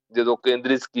ਕੀਤਾ, ਜਦੋਂ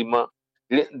ਕੇਂਦਰੀ ਸਕੀਮਾਂ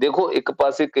ਦੇਖੋ ਇੱਕ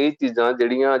ਪਾਸੇ ਕਈ ਚੀਜ਼ਾਂ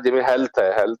ਜਿਹੜੀਆਂ ਜਿਵੇਂ ਹੈਲਥ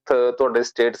ਹੈ, ਹੈਲਥ ਤੁਹਾਡੇ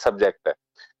ਸਟੇਟ ਸਬਜੈਕਟ ਹੈ,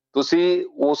 ਤੁਸੀਂ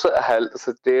ਉਸ ਹੈਲਥ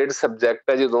ਸਟੇਟ ਸਬਜੈਕਟ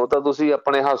ਹੈ ਜਦੋਂ, ਤਾਂ ਤੁਸੀਂ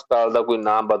ਆਪਣੇ ਹਸਪਤਾਲ ਦਾ ਕੋਈ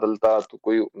ਨਾਮ ਬਦਲਤਾ,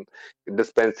 ਕੋਈ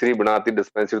ਡਿਸਪੈਂਸਰੀ ਬਣਾਤੀ,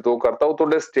 ਡਿਸਪੈਂਸਰੀ ਤੋਂ ਕਰਤਾ, ਉਹ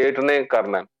ਤੁਹਾਡੇ ਸਟੇਟ ਨੇ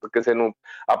ਕਰਨਾ। ਕਿਸੇ ਨੂੰ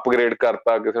ਅਪਗ੍ਰੇਡ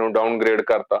ਕਰਤਾ, ਕਿਸੇ ਨੂੰ ਡਾਊਨਗ੍ਰੇਡ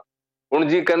ਕਰਤਾ। ਹੁਣ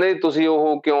ਜੀ ਕਹਿੰਦੇ ਤੁਸੀਂ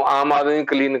ਉਹ ਕਿਉਂ ਆਮ ਆਦਮੀ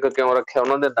ਕਲੀਨਿਕ ਕਿਉਂ ਰੱਖਿਆ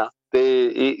ਉਹਨਾਂ ਦੇ ਨਾਂ ਤੇ?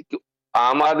 ਇਹ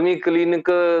ਆਮ ਆਦਮੀ ਕਲੀਨਿਕ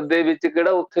ਦੇ ਵਿੱਚ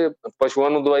ਕਿਹੜਾ ਉੱਥੇ ਪਸ਼ੂਆਂ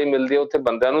ਨੂੰ ਦਵਾਈ ਮਿਲਦੀ ਹੈ, ਉੱਥੇ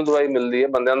ਬੰਦਿਆਂ ਨੂੰ ਦਵਾਈ ਮਿਲਦੀ ਹੈ,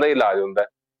 ਬੰਦਿਆਂ ਦਾ ਇਲਾਜ ਹੁੰਦਾ।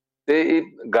 ਤੇ ਇਹ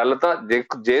ਗੱਲ ਤਾਂ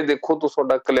ਜੇ ਦੇਖੋ ਤਾਂ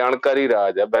ਤੁਹਾਡਾ ਕਲਿਆਣਕਾਰੀ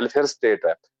ਰਾਜ ਹੈ, ਵੈਲਫੇਅਰ ਸਟੇਟ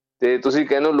ਹੈ, ਤੇ ਤੁਸੀਂ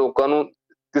ਕਹਿੰਦੇ ਹੋ ਲੋਕਾਂ ਨੂੰ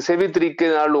ਕਿਸੇ ਵੀ ਤਰੀਕੇ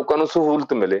ਨਾਲ ਲੋਕਾਂ ਨੂੰ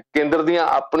ਸਹੂਲਤ ਮਿਲੇ। ਕੇਂਦਰ ਦੀਆਂ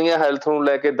ਆਪਣੀਆਂ ਹੈਲਥ ਨੂੰ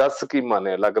ਲੈ ਕੇ 10 ਸਕੀਮਾਂ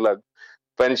ਨੇ ਅਲੱਗ-ਅਲੱਗ।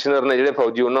 ਪੈਨਸ਼ਨਰ ਨੇ ਜਿਹੜੇ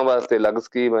ਫੌਜੀ ਉਹਨਾਂ ਵਾਸਤੇ ਅਲੱਗ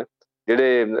ਸਕੀਮ ਹੈ,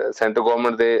 ਜਿਹੜੇ ਸੈਂਟਰ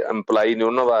ਗਵਰਨਮੈਂਟ ਦੇ EMPLOYE ਨੇ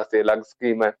ਉਹਨਾਂ ਵਾਸਤੇ ਅਲੱਗ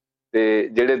ਸਕੀਮ ਹੈ, ਤੇ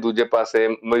ਜਿਹੜੇ ਦੂਜੇ ਪਾਸੇ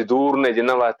ਮਜ਼ਦੂਰ ਨੇ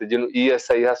ਜਿਨ੍ਹਾਂ ਵਾਸਤੇ, ਜਿਹਨੂੰ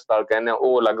ESI ਹਸਪਤਾਲ ਕਹਿੰਦੇ ਆ,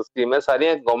 ਉਹ ਅਲੱਗ ਸਕੀਮ ਹੈ।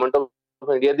 ਸਾਰੀਆਂ ਗਵਰਨਮੈਂਟ ਆਫ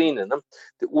ਇੰਡੀਆ ਅਧੀਨ ਹੈ ਨਾ।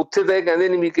 ਤੇ ਉੱਥੇ ਤਾਂ ਇਹ ਕਹਿੰਦੇ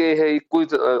ਨੀ ਵੀ ਕਿ ਇਹ ਇੱਕੋ ਹੀ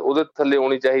ਉਹਦੇ ਥੱਲੇ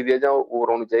ਆਉਣੀ ਚਾਹੀਦੀ ਹੈ ਜਾਂ ਹੋਰ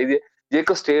ਆਉਣੀ ਚਾਹੀਦੀ ਹੈ। ਜੇ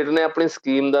ਇੱਕ ਸਟੇਟ ਨੇ ਆਪਣੀ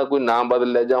ਸਕੀਮ ਦਾ ਕੋਈ ਨਾਮ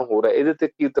ਬਦਲ ਲਿਆ ਜਾਂ ਹੋਰ ਹੈ, ਇਹਦੇ ਤੇ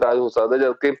ਕੀ ਇਤਰਾਜ਼ ਹੋ ਸਕਦਾ,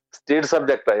 ਜਦਕਿ ਸਟੇਟ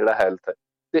ਸਬਜੈਕਟ ਹੈ ਜਿਹੜਾ ਹੈਲਥ ਹੈ।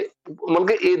 ਤੇ ਮਤਲਬ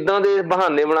ਕਿ ਏਦਾਂ ਦੇ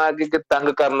ਬਹਾਨੇ ਬਣਾ ਕੇ ਤੰਗ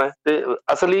ਕਰਨਾ। ਤੇ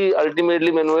ਅਸਲੀ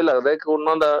ਅਲਟੀਮੇਟਲੀ ਮੈਨੂੰ ਇਹ ਲੱਗਦਾ ਕਿ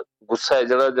ਉਹਨਾਂ ਦਾ ਗੁੱਸਾ ਹੈ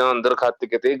ਜਿਹੜਾ, ਜਾਂ ਅੰਦਰ ਖਾਤੇ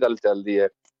ਕਿਤੇ ਇਹ ਗੱਲ ਚੱਲਦੀ ਹੈ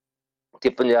ਕਿ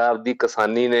ਪੰਜਾਬ ਦੀ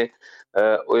ਕਿਸਾਨੀ ਨੇ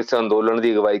ਇਸ ਅੰਦੋਲਨ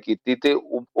ਦੀ ਅਗਵਾਈ ਕੀਤੀ, ਤੇ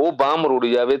ਉਹ ਬਾਂਹ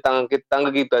ਮਰੋੜੀ ਜਾਵੇ ਤਾਂ ਕਿ ਤੰਗ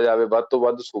ਕੀਤਾ ਜਾਵੇ ਵੱਧ ਤੋਂ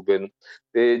ਵੱਧ ਸੂਬੇ ਨੂੰ।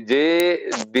 ਤੇ ਜੇ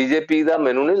BJP ਦਾ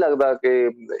ਮੈਨੂੰ ਨਹੀਂ ਲੱਗਦਾ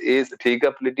ਕਿ ਇਹ ਠੀਕ ਹੈ,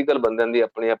 ਪੋਲੀਟੀਕਲ ਬੰਦਿਆਂ ਦੀ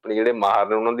ਆਪਣੀ ਆਪਣੀ ਜਿਹੜੇ ਮਾਹਰ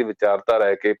ਨੇ ਉਹਨਾਂ ਦੀ ਵਿਚਾਰਧਾਰਾ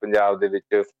ਹੈ ਕਿ ਪੰਜਾਬ ਦੇ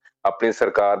ਵਿੱਚ ਆਪਣੀ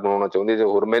ਸਰਕਾਰ ਬਣਾਉਣਾ ਚਾਹੁੰਦੇ ਜਾਂ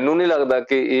ਹੋਰ, ਮੈਨੂੰ ਨਹੀਂ ਲੱਗਦਾ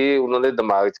ਕਿ ਇਹ ਉਹਨਾਂ ਦੇ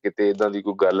ਦਿਮਾਗ 'ਚ ਕਿਤੇ ਏਦਾਂ ਦੀ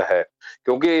ਕੋਈ ਗੱਲ ਹੈ।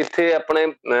 ਕਿਉਂਕਿ ਇੱਥੇ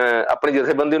ਆਪਣੀ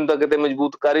ਜਥੇਬੰਦੀ ਨੂੰ ਤਾਂ ਕਿਤੇ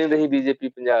ਮਜ਼ਬੂਤ ਕਰ ਹੀ ਨਹੀਂ ਰਹੀ BJP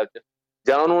ਪੰਜਾਬ 'ਚ,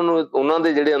 ਜਾਂ ਉਹਨਾਂ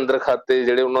ਦੇ ਜਿਹੜੇ ਅੰਦਰ ਖਾਤੇ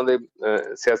ਜਿਹੜੇ ਉਹਨਾਂ ਦੇ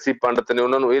ਸਿਆਸੀ ਪੰਡਤ ਨੇ,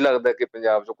 ਉਹਨਾਂ ਨੂੰ ਇਹ ਲੱਗਦਾ ਕਿ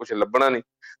ਪੰਜਾਬ 'ਚ ਕੁਛ ਲੱਭਣਾ ਨਹੀਂ।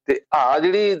 ਤੇ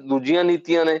ਜਿਹੜੀ ਦੂਜੀਆਂ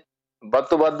ਨੀਤੀਆਂ ਨੇ ਵੱਧ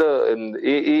ਤੋਂ ਵੱਧ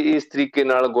ਇਹ ਇਸ ਤਰੀਕੇ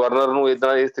ਨਾਲ ਗਵਰਨਰ ਨੂੰ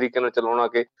ਏਦਾਂ ਇਸ ਤਰੀਕੇ ਨਾਲ ਚਲਾਉਣਾ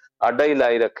ਕਿ ਆਡਾ ਹੀ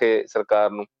ਲਾਈ ਰੱਖੇ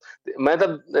ਸਰਕਾਰ ਨੂੰ। ਤੇ ਮੈਂ ਤਾਂ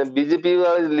BJP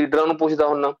ਵਾਲੇ ਲੀਡਰਾਂ ਨੂੰ ਪੁੱਛਦਾ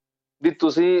ਹੁੰਦਾ ਵੀ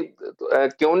ਤੁਸੀਂ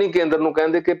ਕਿਉਂ ਨਹੀਂ ਕੇਂਦਰ ਨੂੰ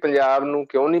ਕਹਿੰਦੇ ਕਿ ਪੰਜਾਬ ਨੂੰ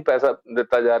ਕਿਉਂ ਨਹੀਂ ਪੈਸਾ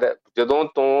ਦਿੱਤਾ ਜਾ ਰਿਹਾ, ਜਦੋਂ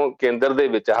ਤੋਂ ਕੇਂਦਰ ਦੇ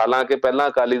ਵਿੱਚ, ਹਾਲਾਂਕਿ ਪਹਿਲਾਂ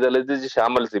ਅਕਾਲੀ ਦਲ ਇਹਦੇ 'ਚ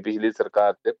ਸ਼ਾਮਲ ਸੀ, ਪਿਛਲੀ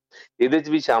ਸਰਕਾਰ 'ਚ ਇਹਦੇ 'ਚ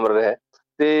ਵੀ ਸ਼ਾਮਲ ਰਿਹਾ,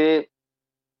 ਤੇ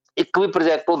ਇੱਕ ਵੀ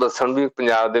ਪ੍ਰੋਜੈਕਟ ਉਹ ਦੱਸਣ ਵੀ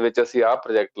ਪੰਜਾਬ ਦੇ ਵਿੱਚ ਅਸੀਂ ਆਹ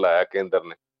ਪ੍ਰੋਜੈਕਟ ਲਾਇਆ ਕੇਂਦਰ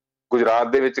ਨੇ। ਗੁਜਰਾਤ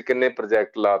ਦੇ ਵਿੱਚ ਕਿੰਨੇ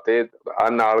ਪ੍ਰੋਜੈਕਟ ਲਾਤੇ,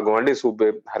 ਨਾਲ ਗੁਆਂਢੀ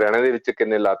ਸੂਬੇ ਹਰਿਆਣਾ ਦੇ ਵਿੱਚ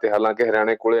ਕਿੰਨੇ ਲਾਤੇ, ਹਾਲਾਂਕਿ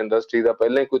ਹਰਿਆਣੇ ਕੋਲੇ ਇੰਡਸਟਰੀ ਦਾ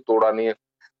ਪਹਿਲਾਂ ਹੀ ਕੋਈ ਤੋੜਾ ਨਹੀਂ ਹੈ।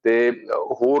 ਤੇ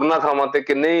ਹੋਰਨਾਂ ਥਾਵਾਂ ਤੇ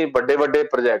ਕਿੰਨੇ ਹੀ ਵੱਡੇ ਵੱਡੇ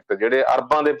ਪ੍ਰੋਜੈਕਟ ਜਿਹੜੇ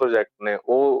ਅਰਬਾਂ ਦੇ ਪ੍ਰੋਜੈਕਟ ਨੇ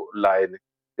ਉਹ ਲਾਏ ਨੇ।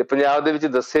 ਤੇ ਪੰਜਾਬ ਦੇ ਵਿੱਚ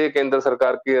ਦੱਸੇ ਕੇਂਦਰ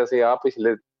ਸਰਕਾਰ ਕਿ ਅਸੀਂ ਆਹ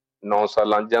ਪਿਛਲੇ 9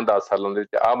 ਸਾਲਾਂ ਜਾਂ 10 ਸਾਲਾਂ ਦੇ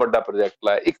ਵਿੱਚ ਆਹ ਵੱਡਾ ਪ੍ਰੋਜੈਕਟ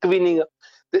ਲਾਇਆ, ਇੱਕ ਵੀ ਨੀਗਾ।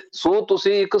 ਤੇ ਸੋ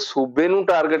ਤੁਸੀਂ ਇੱਕ ਸੂਬੇ ਨੂੰ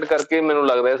ਟਾਰਗੇਟ ਕਰਕੇ ਮੈਨੂੰ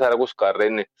ਲੱਗਦਾ ਇਹ ਸਾਰਾ ਕੁਛ ਕਰ ਰਹੇ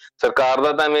ਨੇ। ਸਰਕਾਰ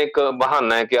ਦਾ ਤਾਂ ਐਵੇਂ ਇੱਕ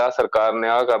ਬਹਾਨਾ ਹੈ ਕਿ ਆਹ ਸਰਕਾਰ ਨੇ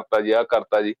ਆਹ ਕਰਤਾ ਜੀ, ਆਹ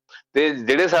ਕਰਤਾ ਜੀ। ਤੇ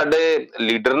ਜਿਹੜੇ ਸਾਡੇ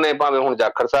ਲੀਡਰ ਨੇ, ਭਾਵੇਂ ਹੁਣ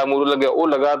ਜਾਖੜ ਸਾਹਿਬ ਮੂਹਰੇ ਲੱਗਿਆ, ਉਹ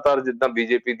ਲਗਾਤਾਰ ਜਿੱਦਾਂ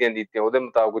BJP ਦੀਆਂ ਨੀਤੀਆਂ ਉਹਦੇ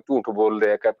ਮੁਤਾਬਕ ਝੂਠ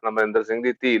ਬੋਲਦੇ ਆ। ਕੈਪਟਨ ਅਮਰਿੰਦਰ ਸਿੰਘ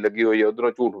ਦੀ ਧੀ ਲੱਗੀ ਹੋਈ ਹੈ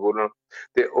ਉਧਰੋਂ ਝੂਠ ਬੋਲਣ,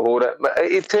 ਤੇ ਹੋਰ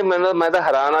ਇੱਥੇ ਮੈਂ ਤਾਂ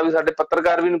ਹੈਰਾਨ ਆ ਵੀ ਸਾਡੇ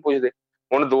ਪੱਤਰਕਾਰ ਵੀ ਨਹੀਂ ਪੁੱਛਦੇ।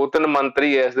 ਹੁਣ 2-3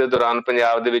 ਮੰਤਰੀ ਇਸ ਦੇ ਦੌਰਾਨ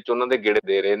ਪੰਜਾਬ ਦੇ ਵਿੱਚ ਉਹਨਾਂ ਦੇ ਗੇੜੇ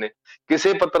ਦੇ ਰਹੇ ਨੇ,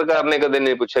 ਕਿਸੇ ਪੱਤਰਕਾਰ ਨੇ ਕਦੇ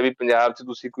ਨਹੀਂ ਪੁੱਛਿਆ ਵੀ ਪੰਜਾਬ 'ਚ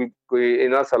ਤੁਸੀਂ ਕੋਈ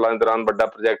ਇਹਨਾਂ ਸਾਲਾਂ ਦੇ ਦੌਰਾਨ ਵੱਡਾ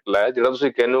ਪ੍ਰੋਜੈਕਟ ਲਾਇਆ ਜਿਹੜਾ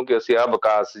ਤੁਸੀਂ ਕਹਿੰਦੇ ਹੋ ਕਿ ਅਸੀਂ ਆਹ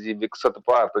ਵਿਕਾਸ ਜੀ, ਵਿਕਸਿਤ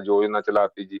ਭਾਰਤ ਯੋਜਨਾ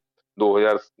ਚਲਾਤੀ ਜੀ,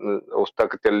 2000 ਉਸ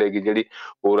ਤੱਕ ਚੱਲੇਗੀ ਜਿਹੜੀ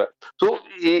ਹੋਰ ਹੈ। ਸੋ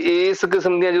ਇਸ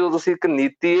ਕਿਸਮ ਦੀਆਂ ਜਦੋਂ ਤੁਸੀਂ ਇੱਕ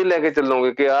ਨੀਤੀ ਇਹ ਲੈ ਕੇ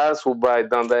ਚੱਲੋਗੇ ਕਿ ਆਹ ਸੂਬਾ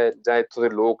ਏਦਾਂ ਦਾ ਹੈ ਜਾਂ ਇੱਥੋਂ ਦੇ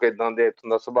ਲੋਕ ਏਦਾਂ ਦੇ, ਇੱਥੋਂ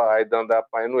ਦਾ ਸੁਭਾਅ ਏਦਾਂ ਦਾ,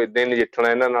 ਆਪਾਂ ਇਹਨੂੰ ਏਦਾਂ ਹੀ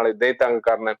ਨਜਿੱਠਣਾ, ਇਹਨਾਂ ਨਾਲ ਏਦਾਂ ਹੀ ਤੰਗ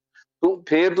ਕਰਨਾ, ਤੋ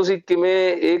ਫਿਰ ਤੁਸੀਂ ਕਿਵੇਂ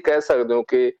ਇਹ ਕਹਿ ਸਕਦੇ ਹੋ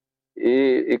ਕਿ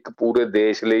ਇਹ ਇੱਕ ਪੂਰੇ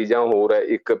ਦੇਸ਼ ਲਈ ਜਾਂ ਹੋਰ ਹੈ,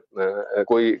 ਇੱਕ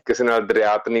ਕੋਈ ਕਿਸੇ ਨਾਲ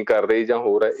ਦਰਿਆਤ ਨਹੀਂ ਕਰ ਰਹੀ ਜਾਂ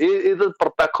ਹੋਰ ਹੈ। ਇਹ ਤਾਂ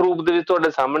ਪ੍ਰਤੱਖ ਰੂਪ ਦੇ ਵਿੱਚ ਤੁਹਾਡੇ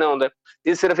ਸਾਹਮਣੇ ਆਉਂਦਾ।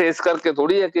 ਇਹ ਸਿਰਫ ਇਸ ਕਰਕੇ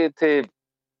ਥੋੜ੍ਹੀ ਹੈ ਕਿ ਇੱਥੇ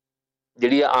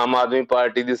ਜਿਹੜੀ ਆਮ ਆਦਮੀ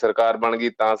ਪਾਰਟੀ ਦੀ ਸਰਕਾਰ ਬਣ ਗਈ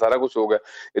ਤਾਂ ਸਾਰਾ ਕੁਛ ਹੋ ਗਿਆ।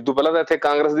 ਇਹ ਤੋਂ ਪਹਿਲਾਂ ਤਾਂ ਇੱਥੇ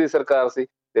ਕਾਂਗਰਸ ਦੀ ਸਰਕਾਰ ਸੀ,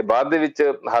 ਤੇ ਬਾਅਦ ਦੇ ਵਿੱਚ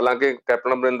ਹਾਲਾਂਕਿ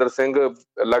ਕੈਪਟਨ ਅਮਰਿੰਦਰ ਸਿੰਘ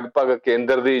ਲਗਭਗ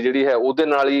ਕੇਂਦਰ ਦੀ ਜਿਹੜੀ ਹੈ ਉਹਦੇ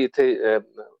ਨਾਲ ਹੀ ਇੱਥੇ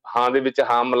ਹਾਂ ਦੇ ਵਿੱਚ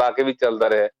ਹਾਂ ਮਿਲਾ ਕੇ ਵੀ ਚੱਲਦਾ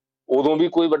ਰਿਹਾ। ਉਦੋਂ ਵੀ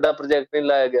ਕੋਈ ਵੱਡਾ ਪ੍ਰੋਜੈਕਟ ਨਹੀਂ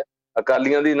ਲਾਇਆ ਗਿਆ।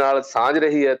 ਅਕਾਲੀਆਂ ਦੀ ਨਾਲ ਸਾਂਝ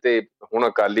ਰਹੀ ਹੈ, ਤੇ ਹੁਣ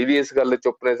ਅਕਾਲੀ ਵੀ ਇਸ ਗੱਲ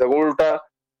ਚੁੱਪ ਨੇ, ਸਗੋਂ ਉਲਟਾ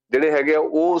ਜਿਹੜੇ ਹੈਗੇ ਆ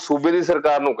ਉਹ ਸੂਬੇ ਦੀ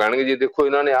ਸਰਕਾਰ ਨੂੰ ਕਹਿਣਗੇ ਜੀ ਦੇਖੋ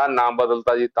ਇਹਨਾਂ ਨੇ ਆਹ ਨਾਮ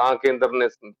ਬਦਲਤਾ ਜੀ ਤਾਂ ਕੇਂਦਰ ਨੇ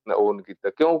ਉਹ ਨਹੀਂ ਕੀਤਾ।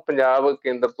 ਕਿਉਂ? ਪੰਜਾਬ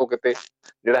ਕੇਂਦਰ ਤੋਂ ਕਿਤੇ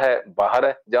ਜਿਹੜਾ ਹੈ ਬਾਹਰ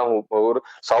ਹੈ। ਜਾਂ ਹੋਰ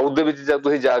ਸਾਊਥ ਦੇ ਵਿੱਚ ਜਦ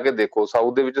ਤੁਸੀਂ ਜਾ ਕੇ ਦੇਖੋ,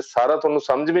 ਸਾਊਥ ਦੇ ਵਿੱਚ ਸਾਰਾ ਤੁਹਾਨੂੰ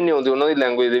ਸਮਝ ਵੀ ਨਹੀਂ ਆਉਂਦੀ ਉਹਨਾਂ ਦੀ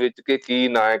ਲੈਂਗੁਏਜ ਦੇ ਵਿੱਚ ਕਿ ਕੀ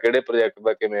ਨਾਂ ਹੈ, ਕਿਹੜੇ ਪ੍ਰੋਜੈਕਟ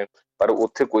ਦਾ ਕਿਵੇਂ, ਪਰ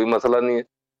ਉੱਥੇ ਕੋਈ ਮਸਲਾ ਨਹੀਂ ਹੈ।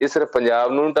 ਇਹ ਸਿਰਫ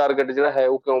ਪੰਜਾਬ ਨੂੰ ਟਾਰਗੇਟ ਜਿਹੜਾ ਹੈ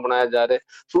ਉਹ ਕਿਉਂ ਬਣਾਇਆ ਜਾ ਰਿਹਾ?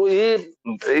 ਸੋ ਇਹ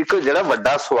ਇੱਕ ਜਿਹੜਾ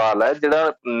ਵੱਡਾ ਸਵਾਲ ਹੈ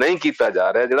ਜਿਹੜਾ ਨਹੀਂ ਕੀਤਾ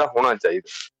ਜਾ ਰਿਹਾ, ਜਿਹੜਾ ਹੋਣਾ ਚਾਹੀਦਾ।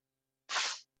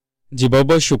 ਜੀ ਬਹੁਤ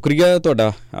ਬਹੁਤ ਸ਼ੁਕਰੀਆ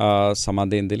ਤੁਹਾਡਾ ਸਮਾਂ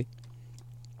ਦੇਣ ਦੇ ਲਈ।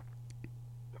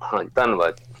 ਹਾਂਜੀ,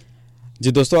 ਧੰਨਵਾਦ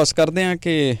ਜੀ ਦੋਸਤੋ, ਆਸ ਕਰਦੇ ਹਾਂ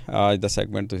ਕਿ ਅੱਜ ਦਾ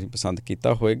ਸੈਗਮੈਂਟ ਤੁਸੀਂ ਪਸੰਦ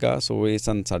ਕੀਤਾ ਹੋਏਗਾ। ਸੋ ਇਹ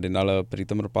ਸਨ ਸਾਡੇ ਨਾਲ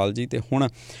ਪ੍ਰੀਤਮ ਰੁਪਾਲ ਜੀ, ਅਤੇ ਹੁਣ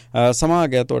ਸਮਾਂ ਆ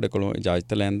ਗਿਆ ਤੁਹਾਡੇ ਕੋਲੋਂ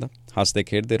ਇਜਾਜ਼ਤ ਲੈਣ ਦਾ। ਹੱਸਦੇ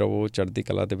ਖੇਡਦੇ ਰਹੋ, ਚੜ੍ਹਦੀ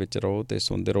ਕਲਾ ਦੇ ਵਿੱਚ ਰਹੋ, ਅਤੇ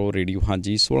ਸੁਣਦੇ ਰਹੋ ਰੇਡੀਓ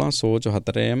ਹਾਂਜੀ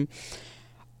 1674 AM